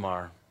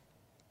Tamar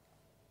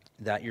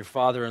that your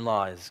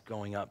father-in-law is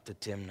going up to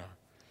Timnah.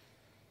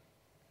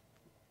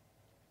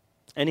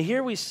 And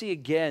here we see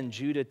again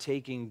Judah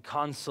taking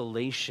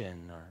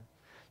consolation or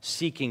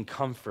seeking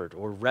comfort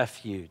or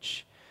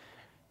refuge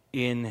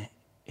in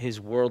his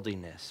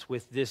worldliness,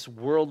 with this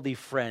worldly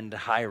friend,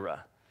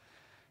 Hira,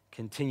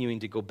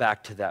 continuing to go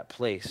back to that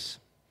place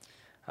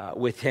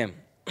with him.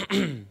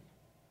 And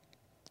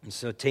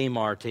so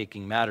Tamar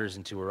taking matters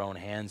into her own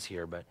hands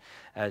here, but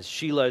as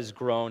Sheila has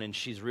grown and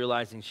she's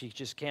realizing she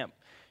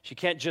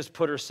can't just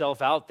put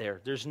herself out there.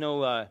 There's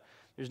no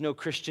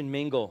Christian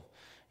mingle.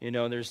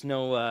 There's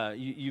no,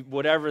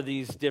 whatever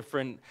these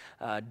different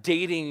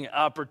dating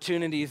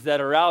opportunities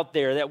that are out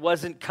there. That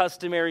wasn't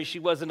customary. She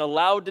wasn't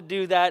allowed to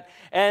do that.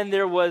 And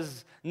there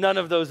was none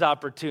of those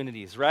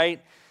opportunities,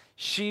 right?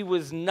 She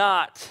was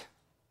not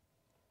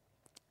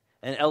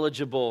an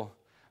eligible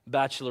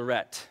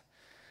bachelorette.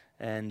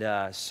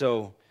 And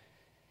so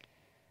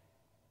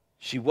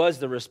she was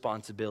the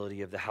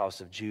responsibility of the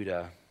house of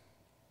Judah.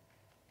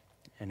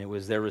 And it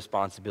was their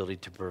responsibility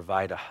to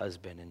provide a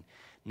husband. And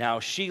now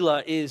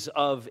Sheila is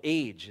of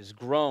age, is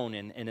grown,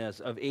 and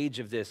is of age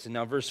of this. And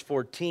now verse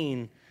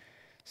 14,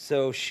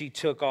 so she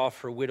took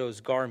off her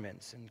widow's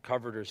garments and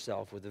covered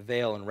herself with a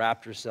veil and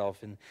wrapped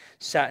herself and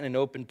sat in an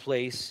open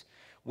place,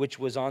 which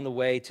was on the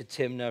way to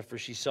Timnah, for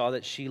she saw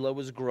that Sheila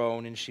was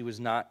grown and she was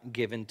not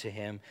given to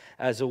him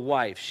as a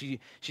wife.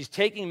 She's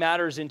taking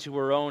matters into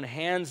her own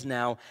hands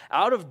now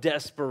out of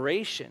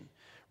desperation,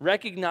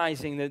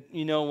 recognizing that,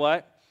 you know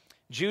what?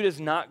 Judah's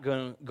not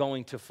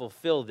going to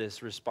fulfill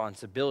this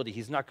responsibility.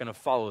 He's not going to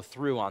follow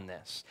through on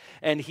this.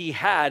 And he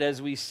had,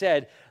 as we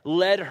said,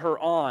 led her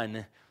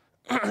on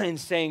in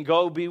saying,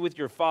 go be with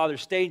your father,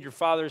 stay in your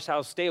father's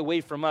house, stay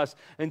away from us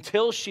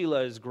until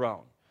Sheila is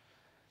grown.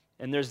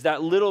 And there's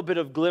that little bit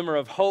of glimmer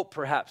of hope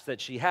perhaps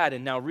that she had,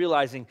 and now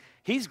realizing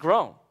he's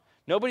grown.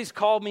 Nobody's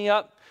called me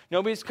up.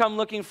 Nobody's come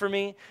looking for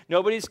me.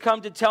 Nobody's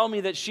come to tell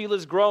me that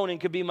Sheila's grown and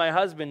could be my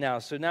husband now.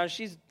 So now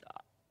she's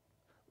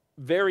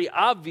very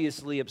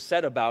obviously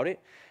upset about it,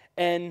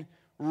 and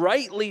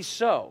rightly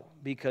so,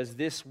 because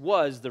this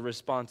was the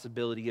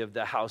responsibility of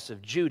the house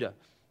of Judah.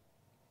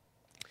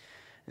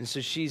 And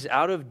so she's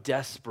out of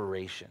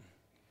desperation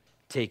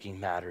taking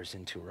matters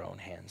into her own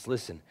hands.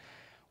 Listen,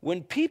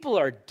 when people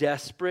are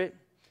desperate,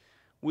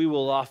 we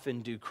will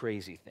often do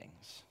crazy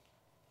things,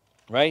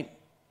 right?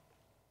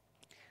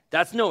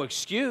 That's no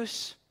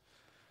excuse,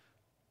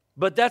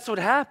 but that's what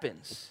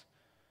happens.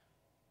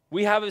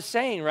 We have a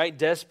saying, right?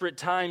 Desperate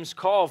times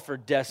call for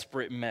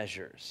desperate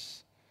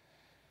measures.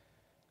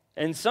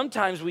 And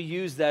sometimes we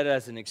use that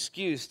as an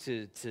excuse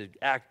to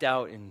act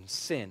out in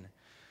sin.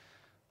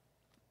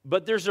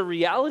 But there's a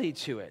reality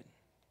to it.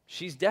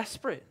 She's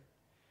desperate.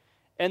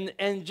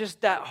 And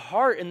just that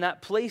heart and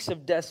that place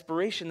of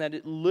desperation that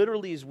it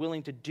literally is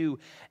willing to do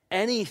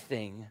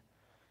anything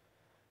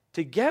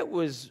to get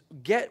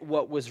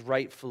what was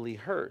rightfully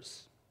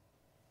hers.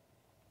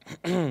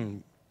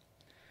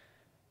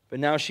 But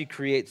now she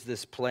creates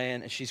this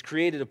plan, and she's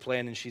created a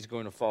plan, and she's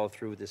going to follow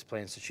through with this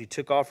plan. So she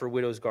took off her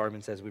widow's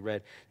garments, as we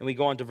read. And we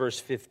go on to verse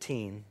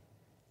 15.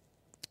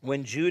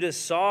 When Judah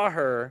saw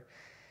her,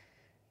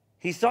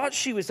 he thought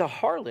she was a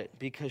harlot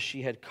because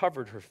she had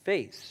covered her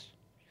face.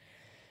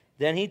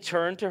 Then he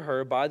turned to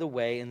her by the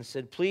way and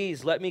said,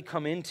 please let me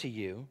come in to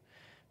you,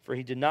 for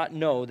he did not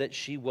know that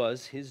she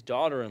was his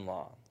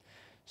daughter-in-law.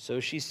 So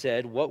she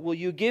said, what will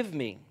you give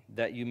me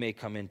that you may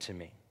come in to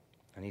me?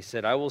 And he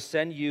said, I will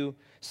send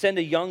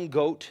a young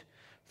goat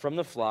from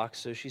the flock.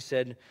 So she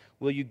said,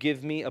 will you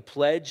give me a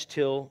pledge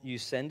till you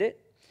send it?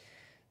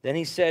 Then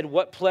he said,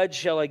 what pledge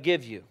shall I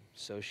give you?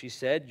 So she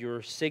said,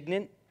 your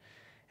signet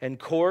and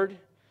cord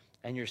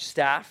and your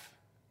staff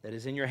that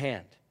is in your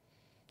hand.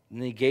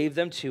 And he gave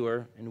them to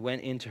her and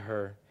went into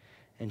her,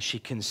 and she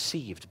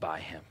conceived by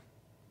him.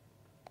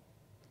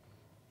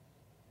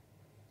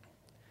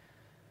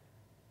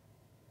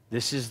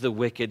 This is the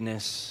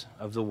wickedness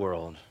of the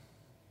world.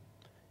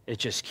 It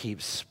just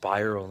keeps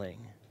spiraling.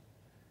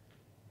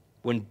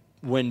 When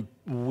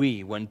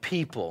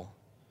people,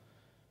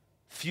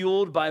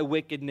 fueled by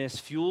wickedness,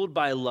 fueled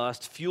by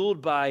lust,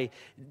 fueled by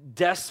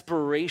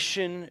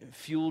desperation,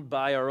 fueled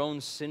by our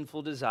own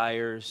sinful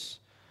desires,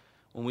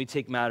 when we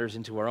take matters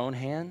into our own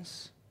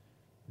hands,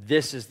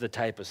 this is the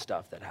type of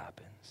stuff that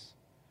happens.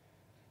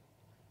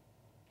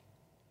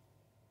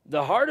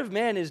 The heart of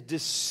man is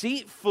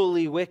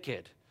deceitfully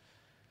wicked.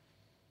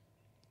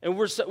 And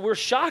we're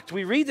shocked.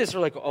 We read this,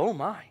 we're like, oh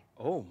my.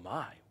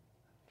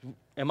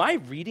 Am I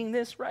reading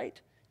this right?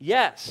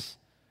 Yes,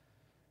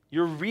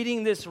 you're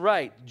reading this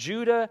right.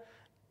 Judah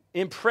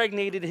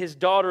impregnated his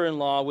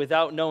daughter-in-law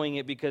without knowing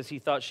it because he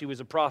thought she was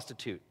a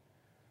prostitute.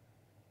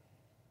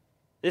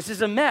 This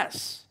is a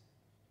mess.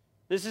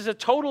 This is a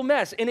total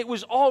mess, and it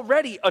was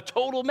already a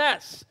total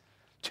mess.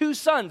 2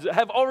 sons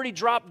have already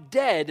dropped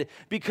dead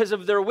because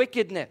of their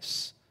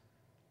wickedness.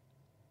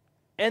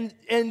 And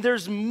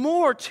there's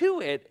more to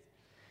it.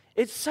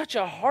 It's such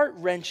a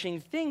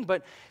heart-wrenching thing,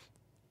 but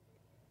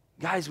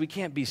guys, we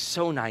can't be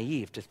so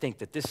naive to think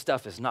that this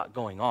stuff is not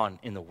going on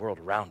in the world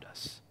around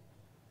us.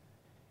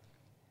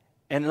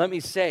 And let me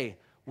say,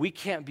 we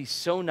can't be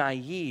so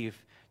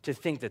naive to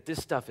think that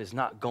this stuff is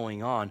not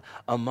going on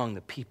among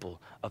the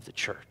people of the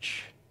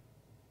church.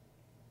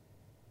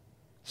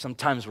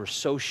 Sometimes we're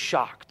so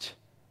shocked,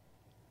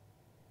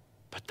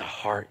 but the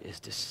heart is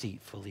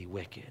deceitfully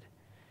wicked.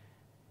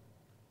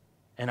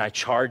 And I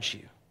charge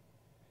you,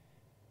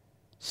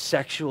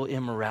 sexual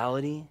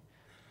immorality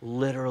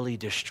literally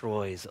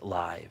destroys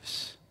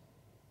lives.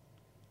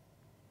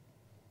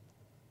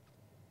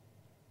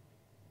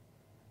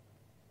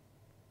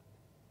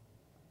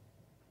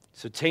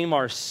 So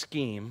Tamar's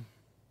scheme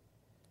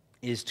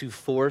is to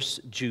force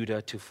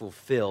Judah to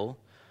fulfill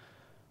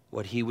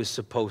what he was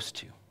supposed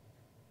to.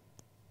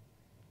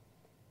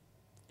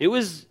 It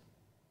was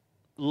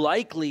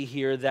likely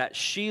here that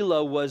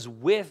Sheila was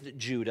with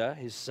Judah,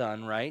 his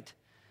son, right?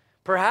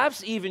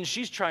 Perhaps even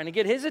she's trying to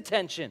get his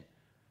attention.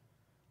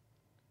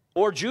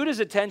 Or Judah's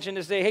attention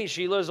to say, hey,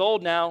 Sheila's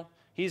old now.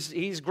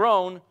 He's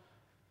grown.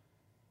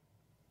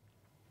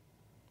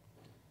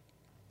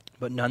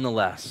 But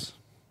nonetheless,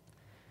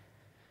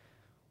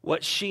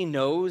 what she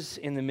knows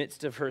in the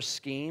midst of her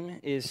scheme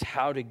is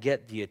how to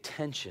get the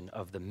attention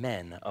of the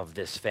men of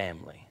this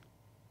family.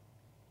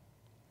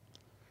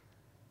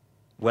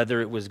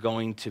 Whether it was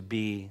going to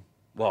be,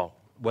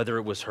 whether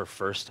it was her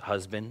first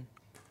husband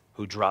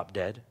who dropped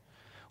dead,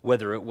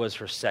 whether it was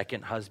her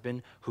second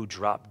husband who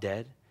dropped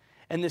dead.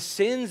 And the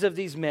sins of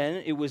these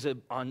men, it was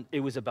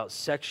about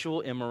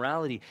sexual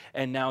immorality.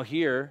 And now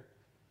here,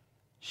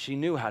 she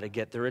knew how to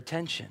get their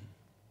attention.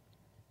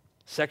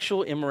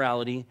 Sexual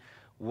immorality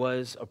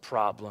was a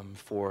problem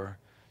for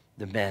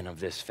the men of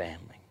this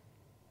family.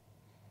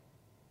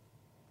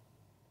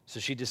 So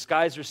she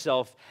disguised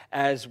herself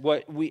as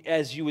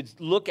as you would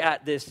look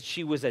at this,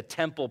 she was a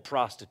temple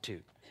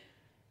prostitute.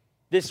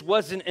 This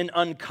wasn't an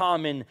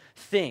uncommon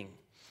thing.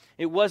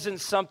 It wasn't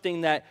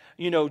something that,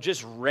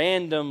 just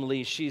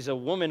randomly, she's a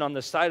woman on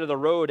the side of the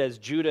road as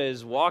Judah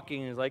is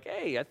walking and is like,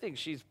 hey, I think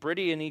she's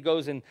pretty, and he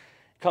goes and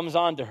comes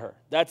on to her.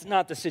 That's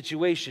not the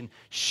situation.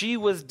 She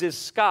was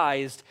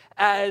disguised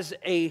as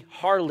a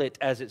harlot,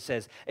 as it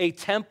says, a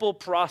temple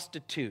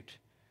prostitute.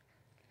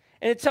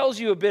 And it tells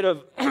you a bit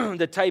of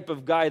the type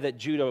of guy that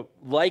Judah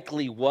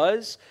likely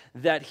was,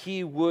 that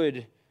he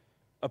would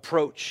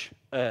approach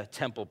a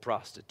temple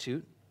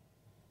prostitute.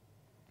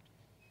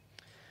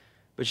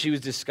 But she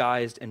was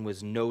disguised and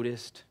was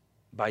noticed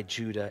by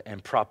Judah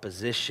and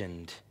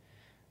propositioned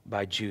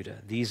by Judah.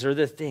 These are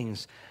the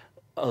things.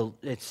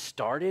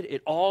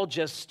 It all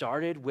just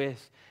started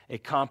with a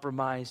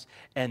compromise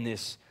and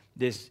this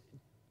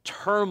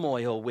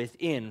turmoil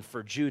within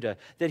for Judah,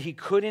 that he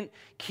couldn't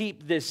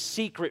keep this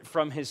secret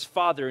from his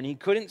father, and he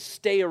couldn't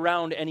stay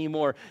around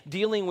anymore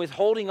dealing with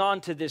holding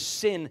on to this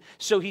sin,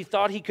 so he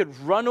thought he could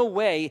run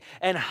away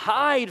and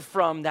hide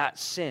from that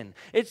sin.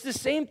 It's the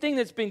same thing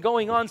that's been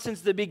going on since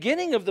the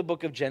beginning of the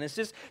book of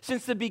Genesis,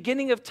 since the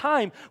beginning of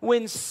time.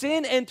 When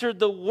sin entered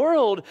the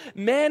world,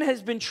 man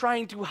has been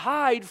trying to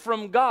hide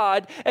from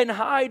God and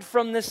hide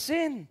from the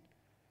sin.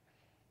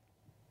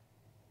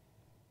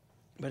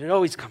 But it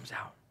always comes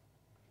out.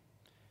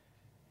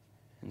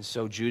 And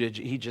so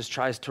Judah, he just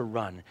tries to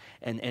run.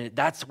 And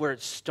that's where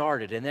it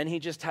started. And then he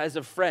just has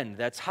a friend,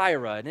 that's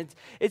Hira. And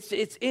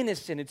it's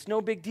innocent, it's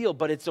no big deal,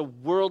 but it's a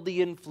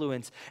worldly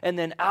influence. And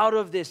then out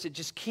of this, it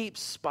just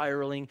keeps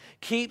spiraling,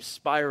 keeps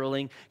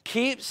spiraling,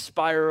 keeps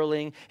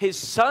spiraling. His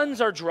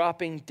sons are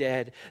dropping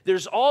dead.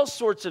 There's all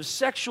sorts of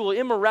sexual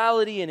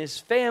immorality in his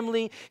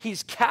family.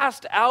 He's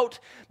cast out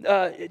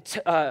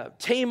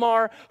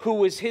Tamar, who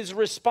was his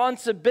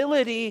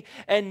responsibility.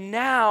 And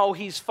now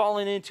he's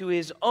fallen into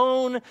his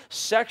own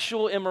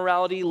sexual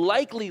immorality,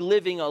 likely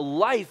living a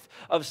life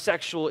of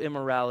sexual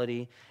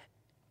immorality.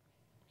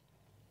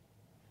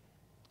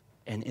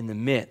 And in the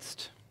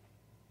midst,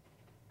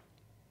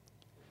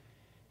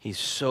 he's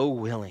so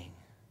willing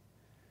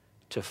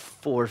to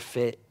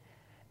forfeit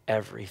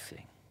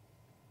everything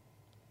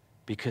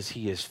because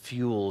he is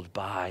fueled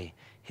by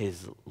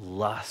his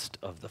lust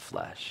of the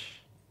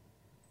flesh.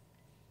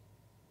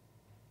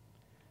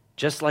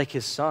 Just like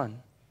his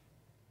son,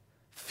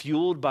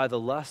 fueled by the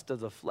lust of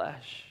the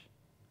flesh,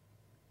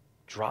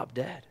 drop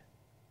dead.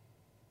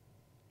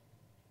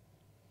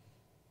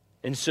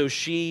 And so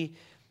she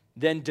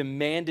then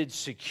demanded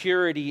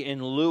security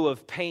in lieu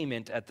of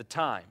payment at the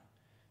time.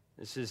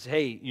 This is,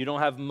 hey, you don't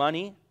have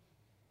money?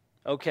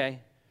 Okay,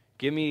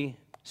 give me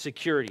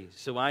security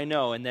so I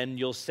know, and then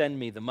you'll send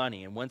me the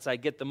money. And once I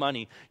get the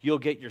money, you'll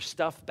get your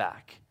stuff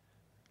back.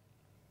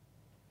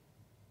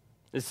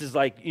 This is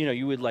like,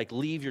 you would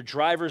leave your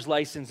driver's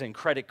license and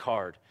credit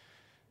card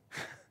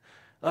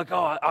Like,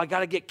 oh, I got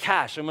to get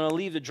cash. I'm going to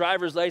leave the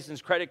driver's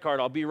license, credit card.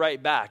 I'll be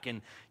right back.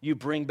 And you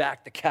bring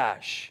back the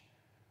cash.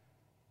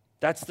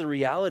 That's the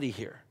reality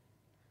here.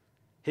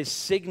 His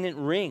signet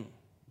ring.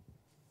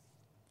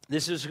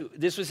 This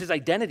was his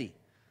identity.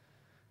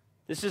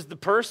 This is the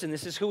person.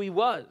 This is who he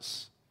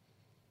was.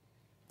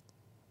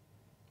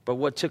 But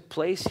what took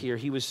place here,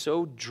 he was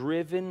so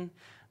driven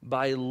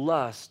by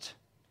lust,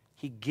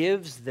 he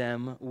gives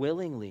them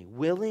willingly,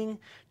 willing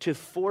to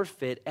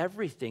forfeit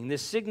everything.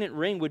 This signet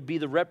ring would be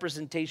the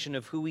representation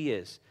of who he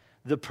is,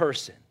 the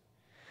person.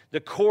 The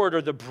cord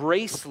or the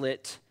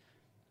bracelet,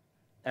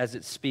 as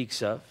it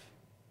speaks of,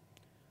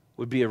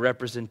 would be a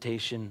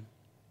representation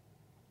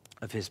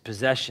of his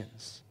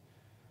possessions.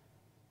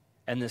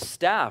 And the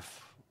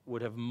staff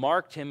would have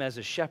marked him as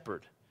a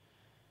shepherd,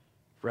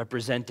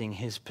 representing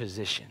his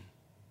position.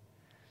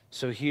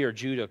 So here,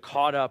 Judah,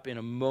 caught up in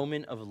a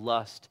moment of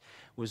lust,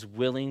 was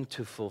willing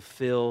to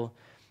fulfill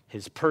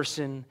his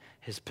person,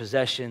 his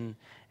possession,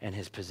 and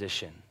his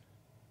position.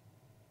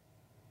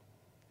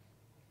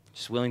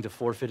 Just willing to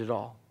forfeit it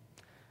all.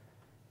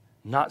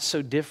 Not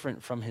so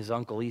different from his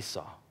uncle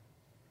Esau,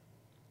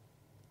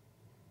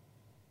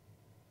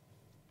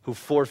 who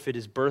forfeit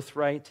his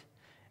birthright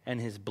and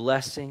his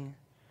blessing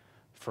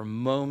for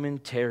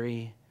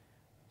momentary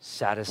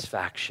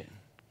satisfaction.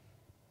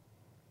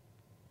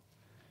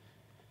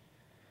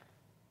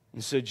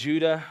 And so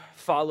Judah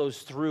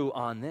follows through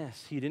on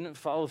this. He didn't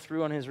follow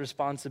through on his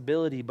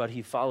responsibility, but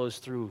he follows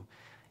through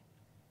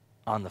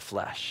on the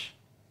flesh.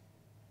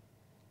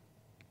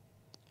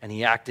 And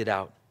he acted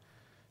out,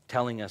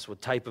 telling us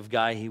what type of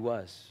guy he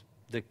was,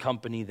 the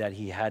company that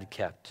he had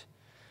kept,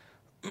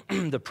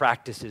 the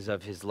practices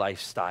of his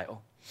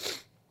lifestyle.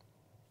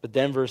 But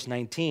then verse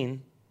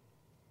 19,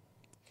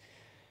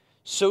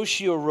 so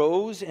she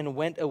arose and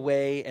went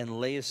away and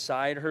lay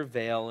aside her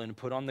veil and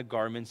put on the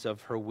garments of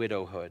her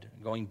widowhood.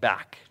 Going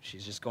back.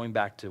 She's just going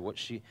back to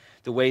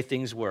the way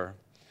things were.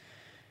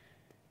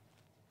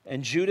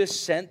 And Judah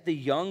sent the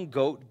young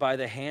goat by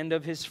the hand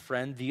of his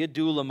friend, the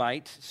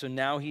Adullamite. So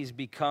now he's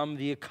become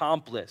the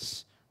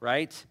accomplice,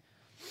 right?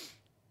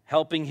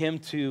 Helping him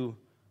to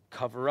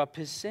cover up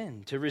his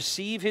sin, to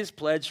receive his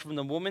pledge from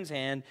the woman's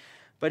hand,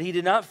 but he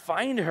did not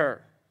find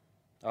her.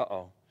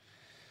 Uh-oh.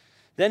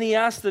 Then he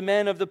asked the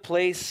men of the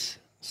place,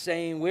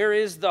 saying, where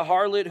is the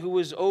harlot who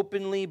was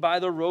openly by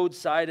the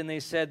roadside? And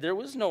they said, there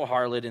was no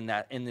harlot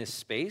in this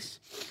space.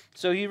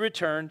 So he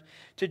returned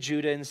to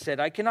Judah and said,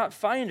 I cannot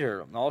find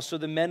her. Also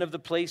the men of the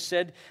place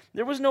said,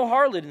 there was no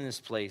harlot in this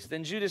place.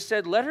 Then Judah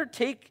said, let her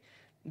take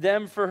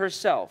them for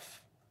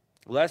herself,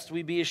 lest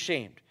we be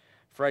ashamed.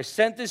 For I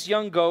sent this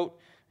young goat,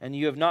 and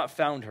you have not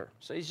found her.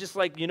 So he's just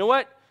like, you know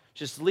what?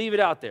 Just leave it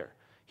out there.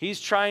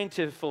 He's trying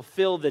to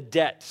fulfill the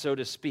debt, so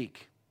to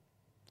speak.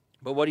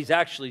 But what he's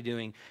actually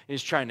doing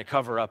is trying to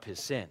cover up his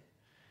sin.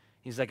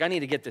 He's like, I need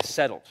to get this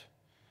settled.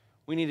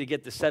 We need to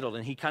get this settled.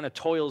 And he kind of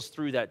toils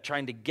through that,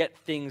 trying to get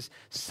things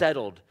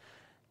settled.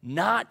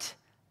 Not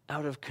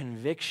out of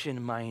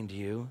conviction, mind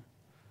you,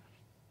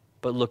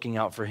 but looking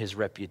out for his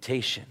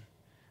reputation.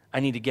 I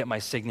need to get my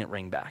signet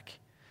ring back.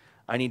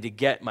 I need to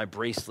get my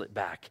bracelet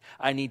back.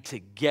 I need to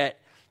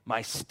get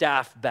my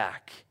staff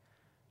back.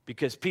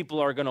 Because people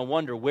are going to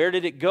wonder, where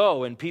did it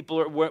go? And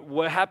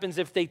what happens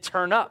if they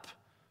turn up?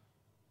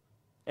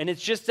 And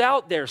it's just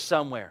out there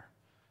somewhere.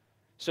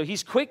 So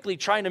he's quickly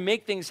trying to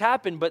make things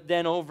happen, but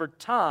then over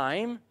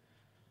time,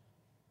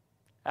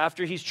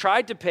 after he's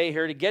tried to pay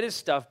her to get his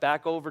stuff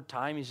back, over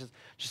time, he's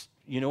just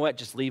you know what,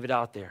 just leave it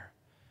out there.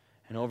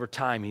 And over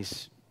time,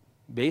 he's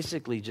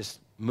basically just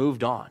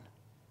moved on.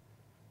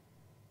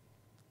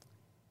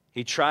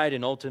 He tried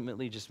and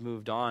ultimately just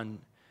moved on,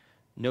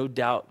 no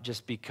doubt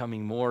just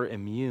becoming more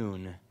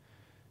immune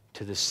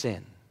to the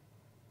sin.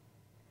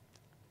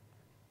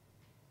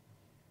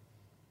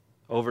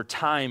 Over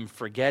time,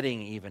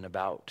 forgetting even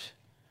about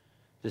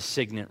the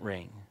signet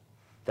ring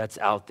that's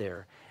out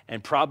there,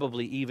 and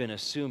probably even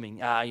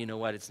assuming, you know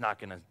what, it's not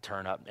going to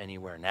turn up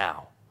anywhere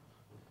now.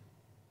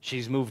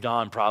 She's moved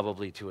on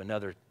probably to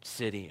another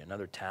city,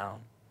 another town.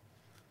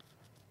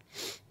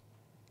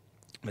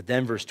 But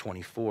then verse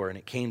 24, and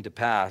it came to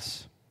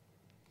pass,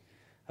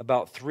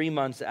 about 3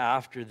 months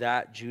after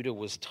that, Judah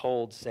was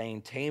told,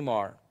 saying,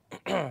 Tamar,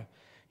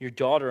 your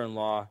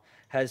daughter-in-law,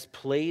 has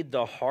played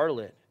the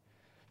harlot.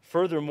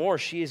 Furthermore,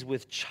 she is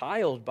with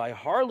child by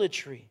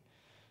harlotry.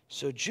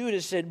 So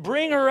Judah said,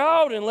 bring her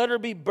out and let her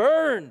be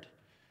burned.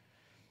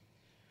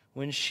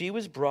 When she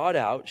was brought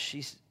out,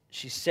 she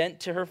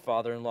sent to her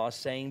father-in-law,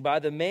 saying, by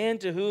the man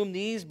to whom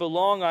these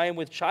belong, I am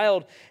with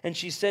child. And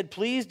she said,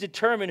 please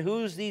determine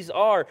whose these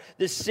are,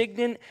 the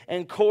signet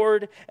and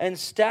cord and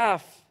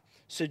staff.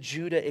 So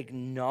Judah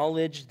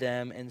acknowledged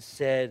them and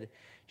said,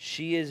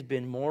 she has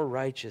been more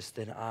righteous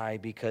than I,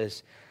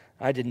 because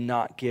I did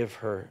not give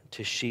her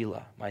to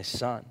Shelah, my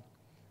son.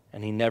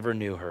 And he never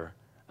knew her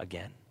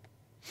again.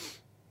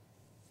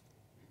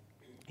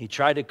 He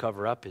tried to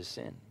cover up his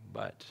sin,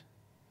 but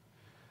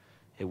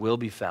it will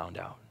be found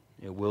out.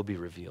 It will be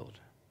revealed.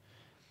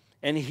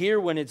 And here,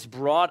 when it's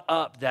brought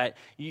up that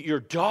your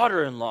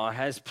daughter-in-law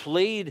has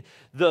played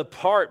the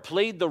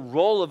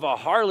role of a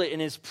harlot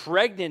and is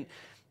pregnant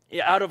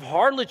out of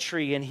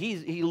harlotry, and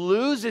he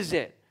loses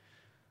it.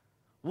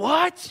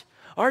 What?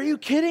 Are you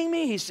kidding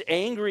me? He's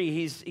angry.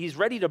 He's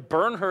ready to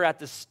burn her at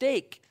the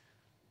stake.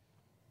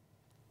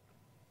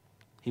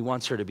 He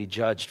wants her to be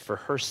judged for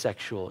her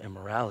sexual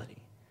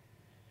immorality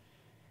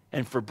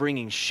and for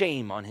bringing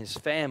shame on his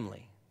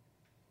family.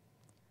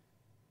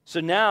 So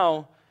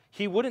now,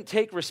 he wouldn't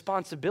take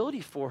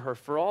responsibility for her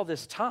for all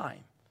this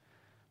time.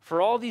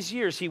 For all these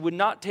years, he would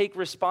not take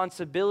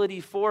responsibility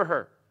for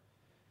her,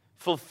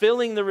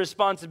 fulfilling the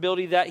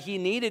responsibility that he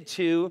needed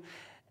to.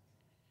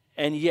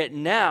 And yet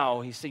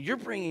now, he said, you're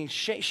bringing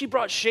shame. She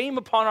brought shame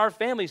upon our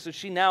family, so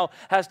she now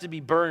has to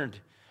be burned.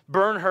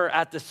 Burn her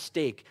at the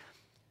stake.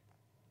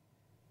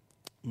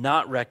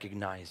 Not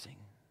recognizing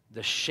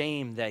the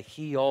shame that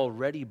he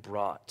already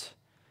brought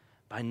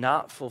by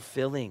not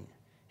fulfilling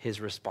his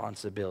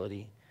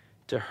responsibility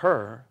to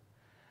her,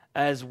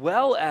 as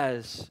well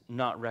as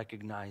not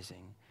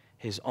recognizing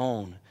his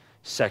own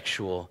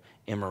sexual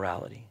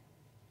immorality.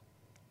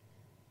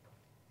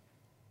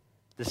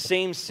 The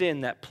same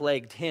sin that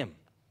plagued him,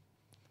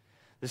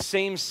 the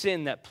same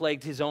sin that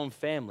plagued his own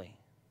family.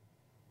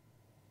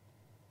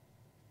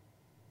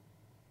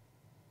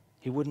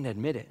 He wouldn't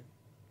admit it.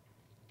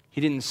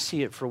 He didn't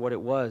see it for what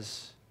it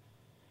was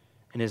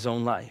in his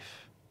own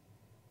life.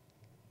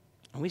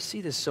 And we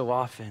see this so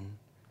often.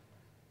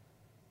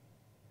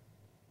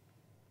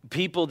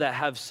 People that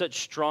have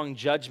such strong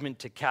judgment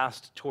to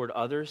cast toward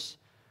others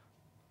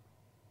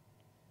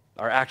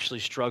are actually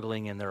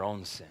struggling in their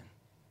own sin.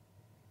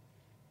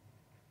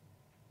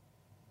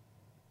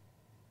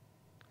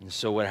 And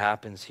so what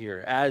happens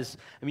here?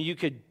 You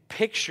could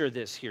picture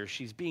this here.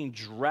 She's being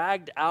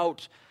dragged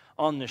out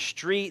on the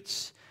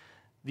streets.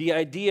 The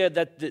idea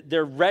that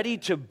they're ready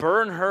to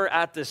burn her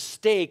at the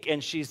stake,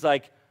 and she's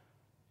like,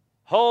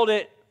 hold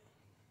it.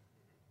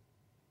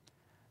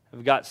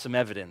 I've got some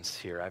evidence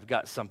here. I've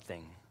got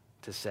something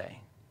to say.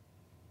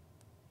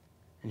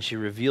 And she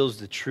reveals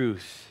the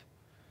truth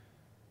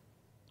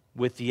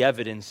with the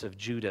evidence of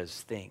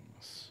Judah's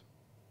things,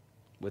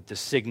 with the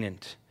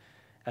signet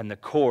and the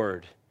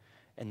cord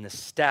and the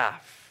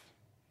staff.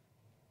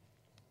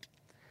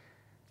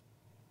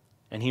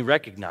 And he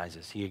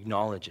recognizes, he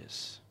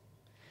acknowledges.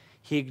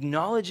 He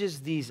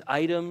acknowledges these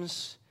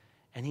items,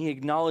 and he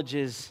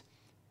acknowledges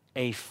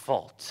a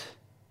fault,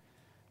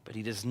 but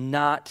he does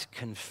not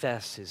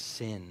confess his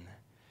sin.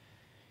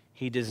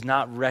 He does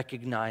not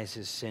recognize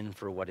his sin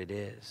for what it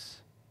is.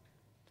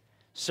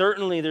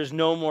 Certainly, there's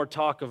no more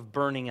talk of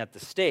burning at the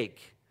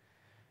stake,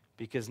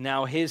 because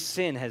now his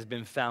sin has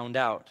been found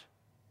out.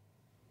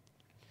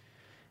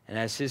 And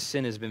as his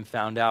sin has been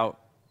found out,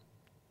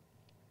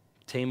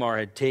 Tamar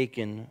had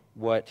taken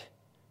what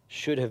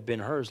should have been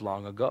hers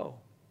long ago.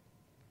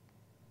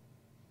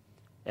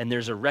 And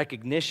there's a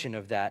recognition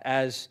of that.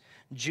 As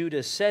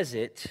Judah says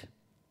it,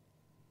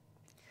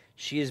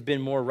 she has been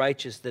more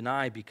righteous than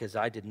I because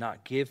I did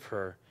not give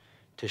her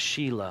to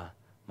Shelah,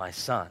 my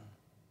son.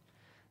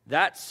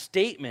 That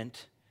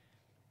statement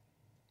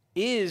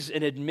is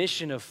an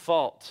admission of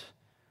fault,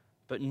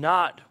 but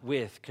not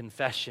with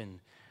confession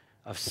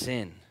of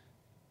sin.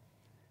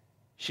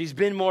 She's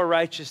been more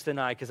righteous than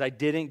I because I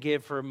didn't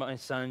give her my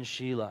son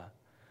Shelah.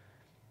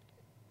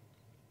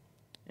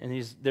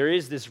 And there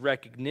is this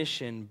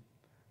recognition,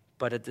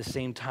 but at the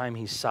same time,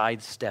 he's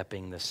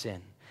sidestepping the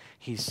sin.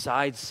 He's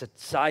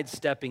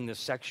sidestepping the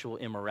sexual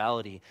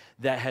immorality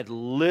that had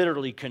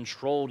literally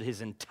controlled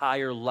his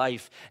entire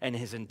life and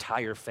his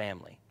entire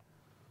family.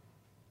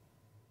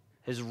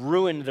 Has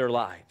ruined their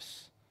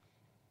lives.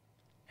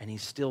 And he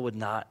still would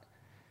not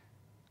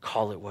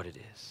call it what it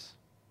is.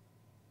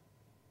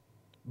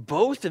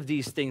 Both of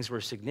these things were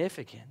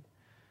significant,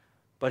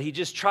 but he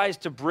just tries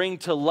to bring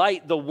to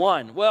light the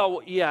one.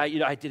 Well, yeah,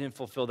 I didn't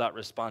fulfill that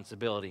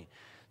responsibility,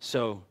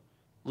 so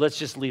let's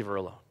just leave her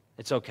alone.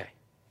 It's okay.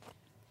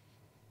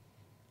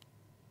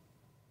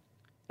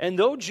 And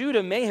though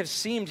Judah may have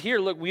seemed here,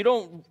 look, we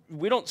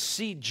don't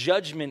see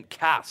judgment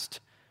cast,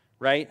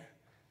 right?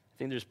 I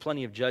think there's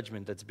plenty of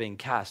judgment that's being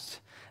cast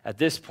at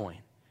this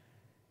point.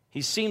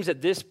 He seems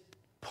at this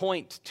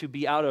point to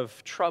be out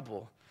of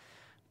trouble,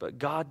 but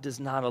God does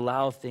not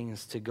allow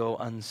things to go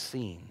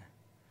unseen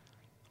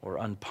or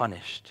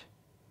unpunished.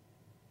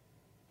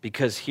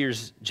 Because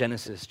here's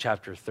Genesis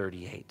chapter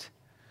 38.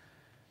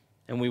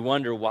 And we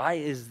wonder, why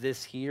is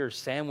this here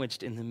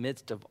sandwiched in the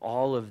midst of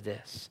all of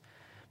this?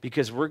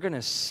 Because we're going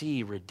to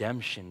see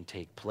redemption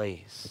take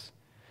place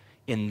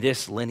in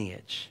this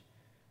lineage.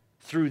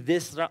 Through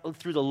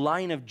the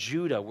line of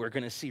Judah, we're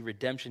going to see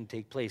redemption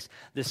take place.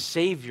 The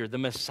Savior, the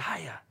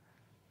Messiah.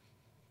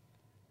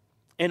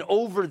 And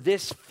over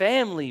this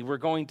family, we're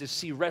going to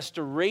see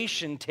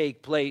restoration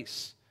take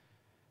place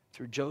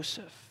through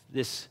Joseph,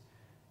 this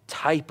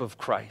type of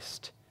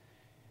Christ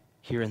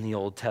here in the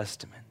Old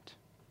Testament.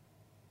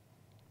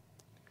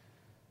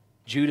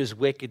 Judah's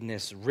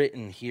wickedness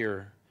written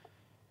here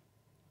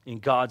in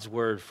God's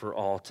word for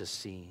all to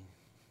see.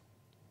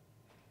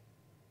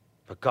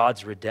 But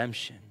God's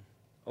redemption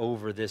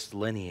over this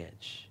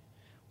lineage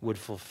would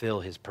fulfill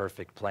his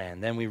perfect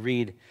plan. Then we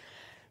read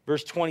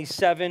verse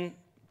 27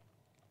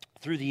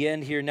 through the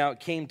end here. Now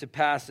it came to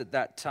pass at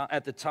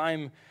the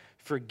time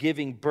for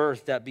giving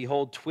birth, that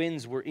behold,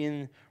 twins were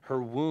in her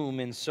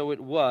womb. And so it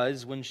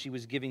was, when she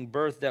was giving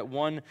birth, that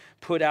one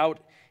put out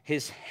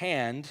his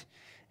hand,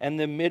 and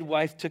the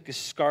midwife took a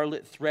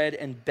scarlet thread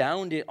and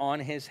bound it on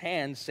his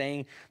hand,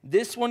 saying,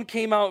 "This one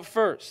came out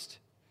first."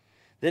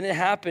 Then it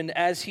happened,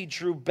 as he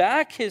drew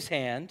back his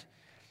hand,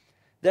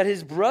 that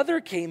his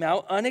brother came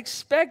out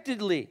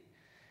unexpectedly.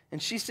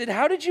 And she said,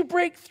 "How did you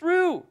break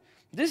through?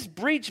 This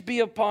breach be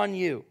upon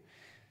you."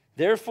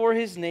 Therefore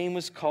his name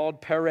was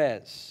called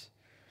Perez.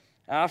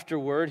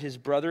 Afterward his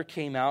brother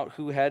came out,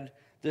 who had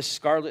the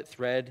scarlet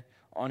thread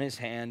on his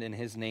hand, and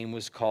his name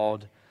was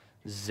called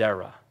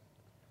Zerah.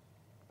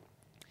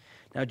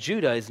 Now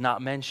Judah is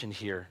not mentioned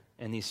here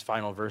in these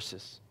final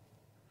verses.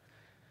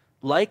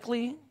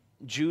 Likely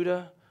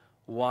Judah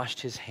washed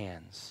his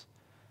hands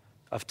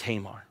of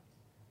Tamar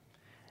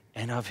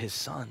and of his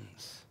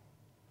sons.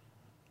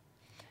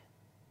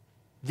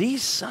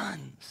 These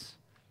sons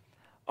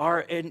are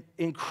an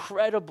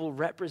incredible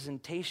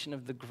representation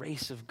of the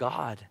grace of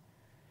God.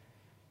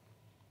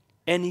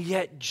 And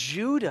yet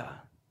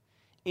Judah,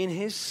 in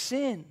his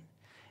sin,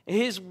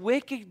 his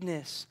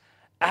wickedness,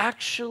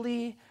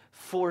 actually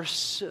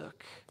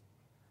forsook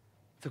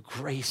the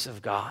grace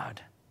of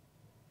God.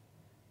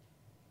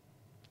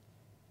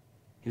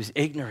 He was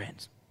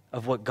ignorant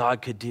of what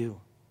God could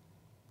do.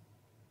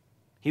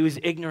 He was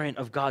ignorant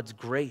of God's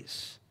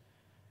grace.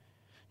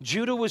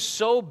 Judah was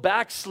so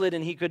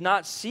backslidden he could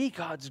not see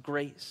God's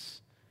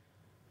grace.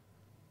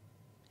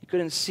 He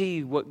couldn't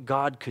see what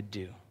God could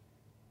do.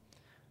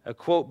 A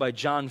quote by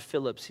John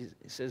Phillips, he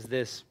says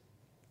this,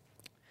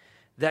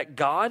 that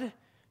God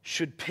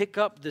should pick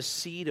up the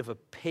seed of a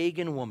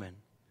pagan woman,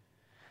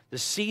 the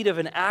seed of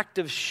an act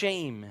of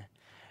shame,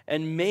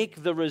 and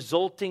make the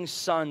resulting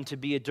son to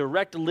be a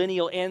direct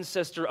lineal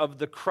ancestor of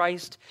the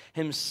Christ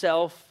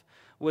himself,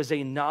 was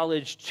a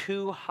knowledge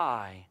too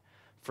high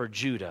for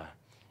Judah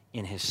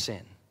in his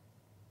sin.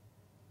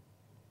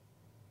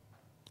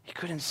 He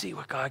couldn't see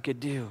what God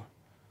could do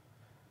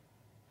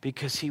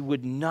because he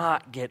would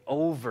not get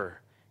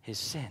over his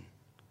sin.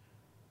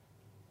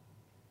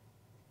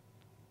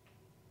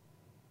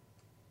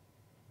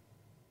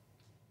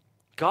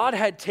 God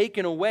had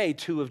taken away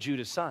 2 of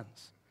Judah's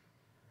sons.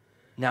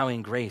 Now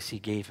in grace, he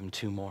gave him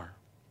 2 more.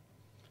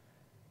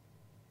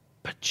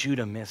 But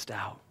Judah missed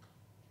out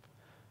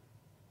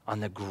on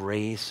the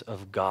grace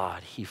of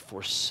God. He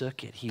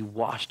forsook it. He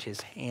washed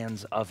his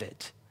hands of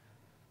it.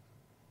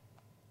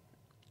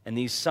 And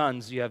these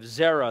sons, you have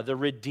Zerah, the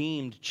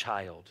redeemed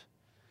child,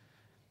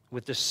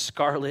 with the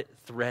scarlet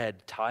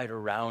thread tied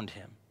around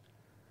him.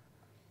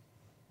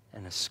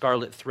 And a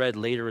scarlet thread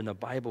later in the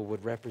Bible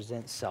would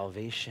represent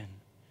salvation.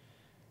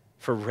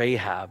 For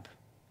Rahab,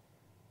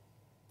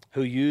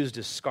 who used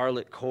a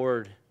scarlet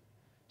cord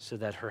so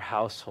that her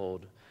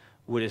household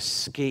would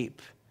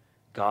escape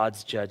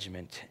God's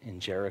judgment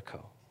in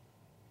Jericho.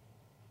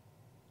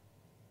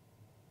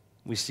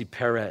 We see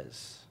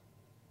Perez,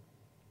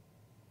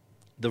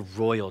 the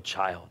royal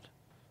child,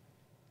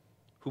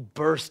 who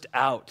burst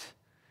out.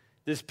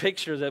 This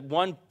picture that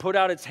one put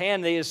out its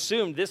hand, they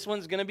assumed this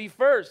one's going to be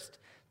first.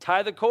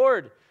 Tie the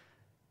cord.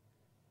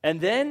 And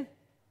then,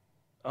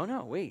 oh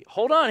no, wait,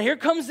 hold on, here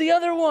comes the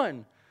other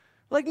one.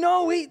 Like,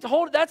 no, wait,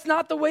 hold, that's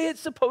not the way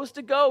it's supposed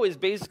to go, is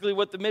basically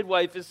what the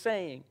midwife is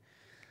saying.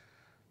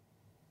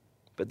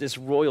 But this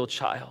royal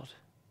child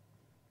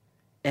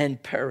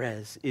and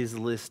Perez is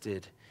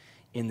listed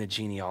in the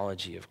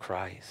genealogy of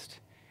Christ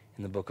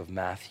in the book of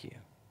Matthew.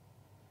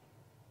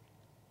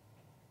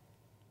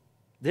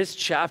 This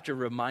chapter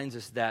reminds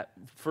us that,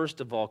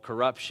 first of all,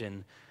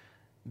 corruption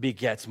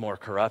begets more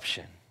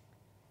corruption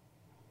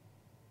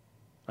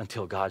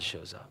until God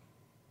shows up.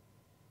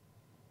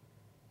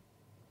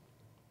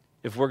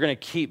 If we're going to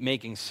keep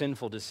making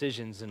sinful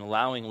decisions and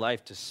allowing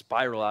life to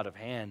spiral out of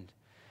hand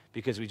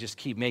because we just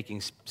keep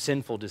making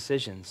sinful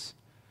decisions,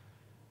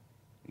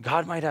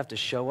 God might have to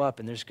show up,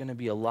 and there's going to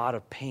be a lot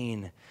of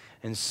pain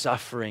and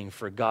suffering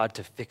for God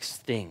to fix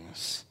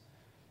things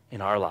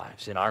in our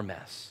lives, in our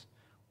mess.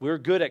 We're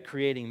good at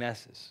creating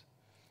messes.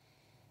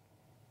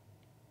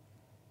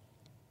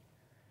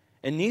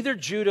 And neither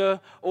Judah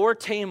or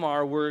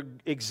Tamar were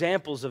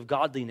examples of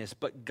godliness,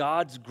 but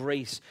God's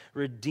grace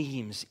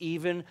redeems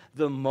even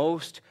the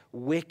most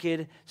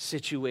wicked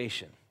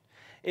situation.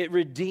 It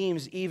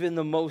redeems even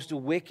the most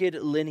wicked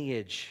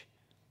lineage.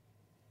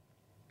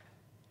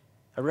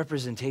 A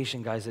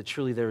representation, guys, that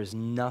truly there is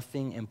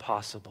nothing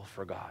impossible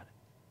for God.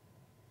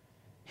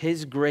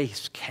 His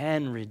grace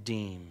can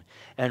redeem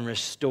and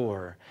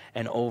restore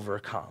and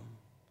overcome,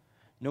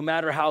 no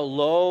matter how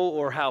low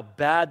or how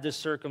bad the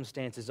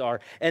circumstances are.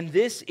 And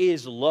this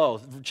is low.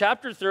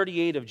 Chapter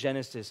 38 of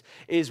Genesis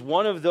is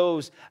one of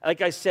those,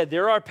 like I said,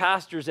 there are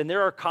pastors and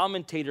there are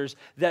commentators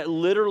that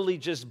literally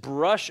just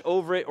brush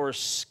over it or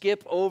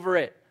skip over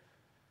it.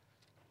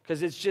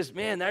 because it's just,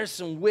 man, there's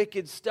some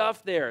wicked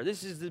stuff there.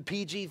 This is the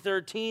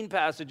PG-13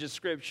 passage of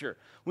Scripture.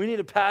 We need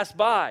to pass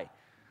by.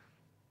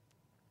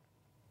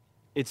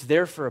 It's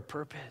there for a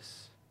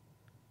purpose.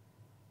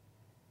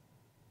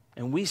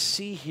 And we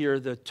see here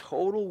the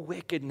total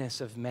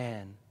wickedness of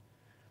man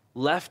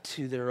left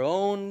to their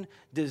own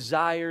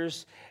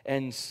desires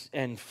and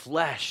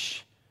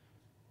flesh.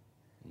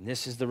 And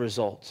this is the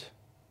result.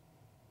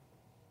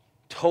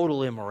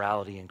 Total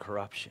immorality and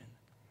corruption.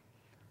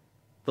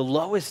 The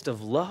lowest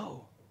of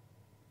low.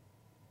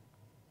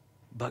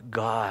 But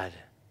God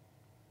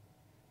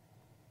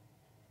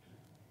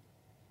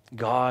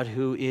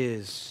who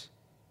is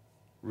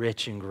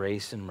rich in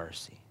grace and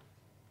mercy,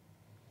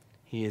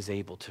 He is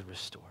able to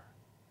restore.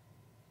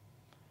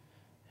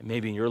 And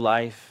maybe in your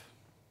life,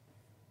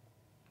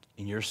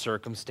 in your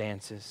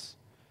circumstances,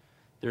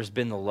 there's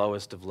been the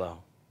lowest of low.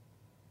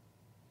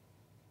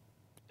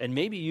 And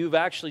maybe you've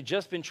actually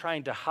just been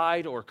trying to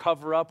hide or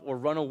cover up or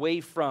run away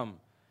from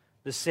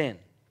the sin.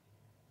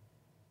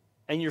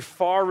 And you're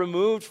far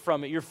removed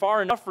from it. You're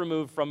far enough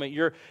removed from it.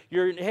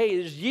 Hey,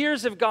 there's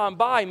years have gone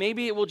by.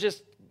 Maybe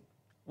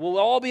we'll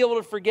all be able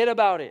to forget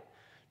about it.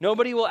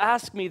 Nobody will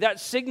ask me.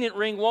 That signet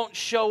ring won't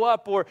show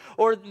up. Or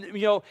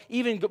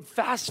even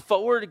fast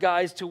forward,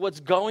 guys, to what's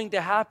going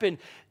to happen.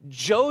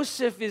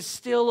 Joseph is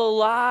still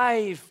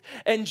alive.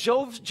 And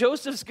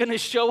Joseph's going to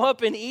show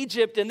up in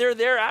Egypt. And they're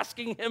there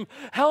asking him,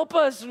 help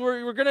us.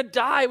 We're going to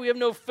die. We have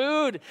no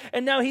food.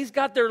 And now he's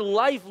got their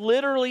life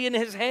literally in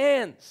his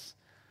hands.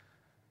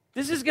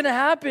 This is going to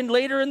happen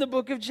later in the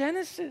book of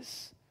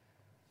Genesis.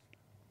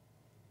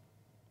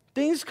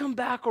 Things come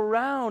back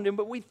around,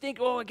 but we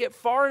think, I get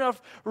far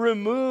enough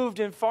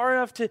removed and far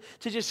enough to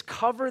just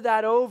cover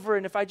that over.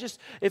 And if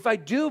I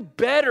do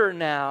better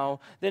now,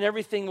 then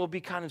everything will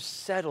be kind of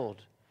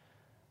settled.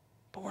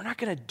 But we're not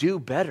going to do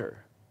better.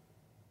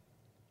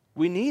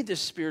 We need the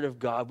Spirit of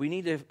God. We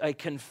need a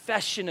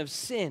confession of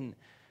sin,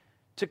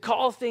 to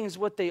call things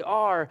what they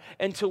are,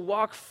 and to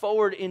walk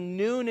forward in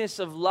newness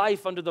of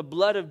life under the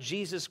blood of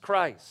Jesus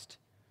Christ.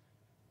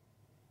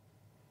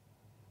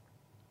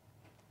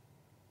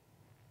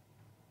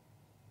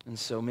 And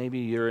so maybe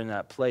you're in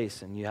that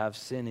place and you have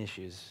sin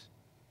issues.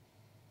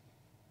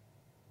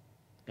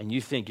 And you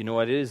think,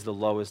 it is the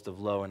lowest of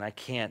low and I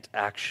can't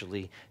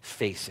actually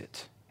face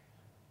it.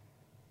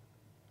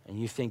 And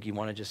you think you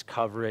want to just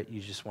cover it,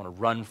 you just want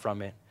to run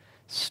from it.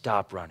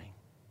 Stop running.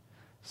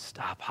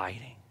 Stop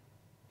hiding.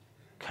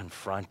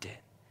 Confront it.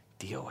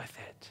 Deal with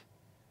it.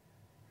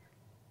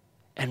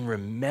 And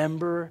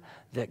remember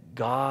that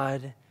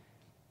God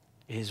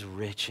is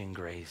rich in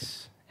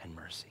grace and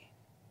mercy.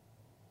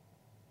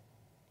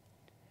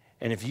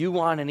 And if you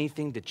want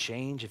anything to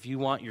change, if you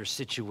want your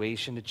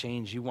situation to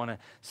change, you want to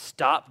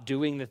stop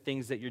doing the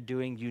things that you're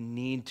doing, you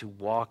need to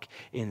walk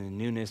in the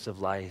newness of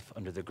life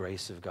under the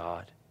grace of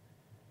God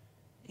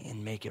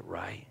and make it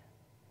right.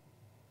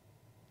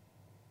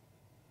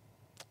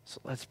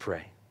 So let's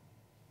pray.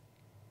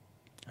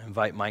 I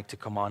invite Mike to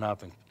come on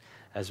up and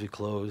as we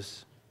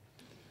close.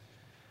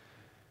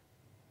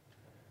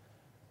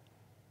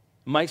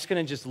 Mike's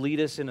going to just lead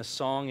us in a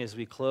song as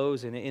we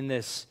close, and in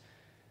this,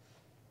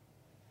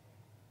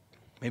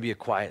 maybe a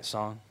quiet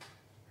song.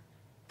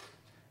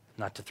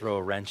 Not to throw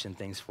a wrench in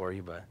things for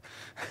you, but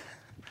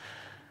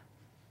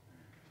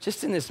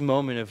just in this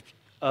moment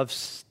of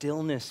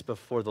stillness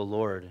before the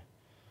Lord.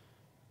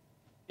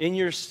 In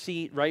your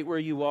seat, right where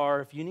you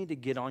are, if you need to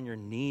get on your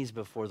knees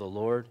before the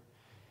Lord,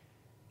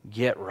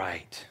 get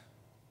right.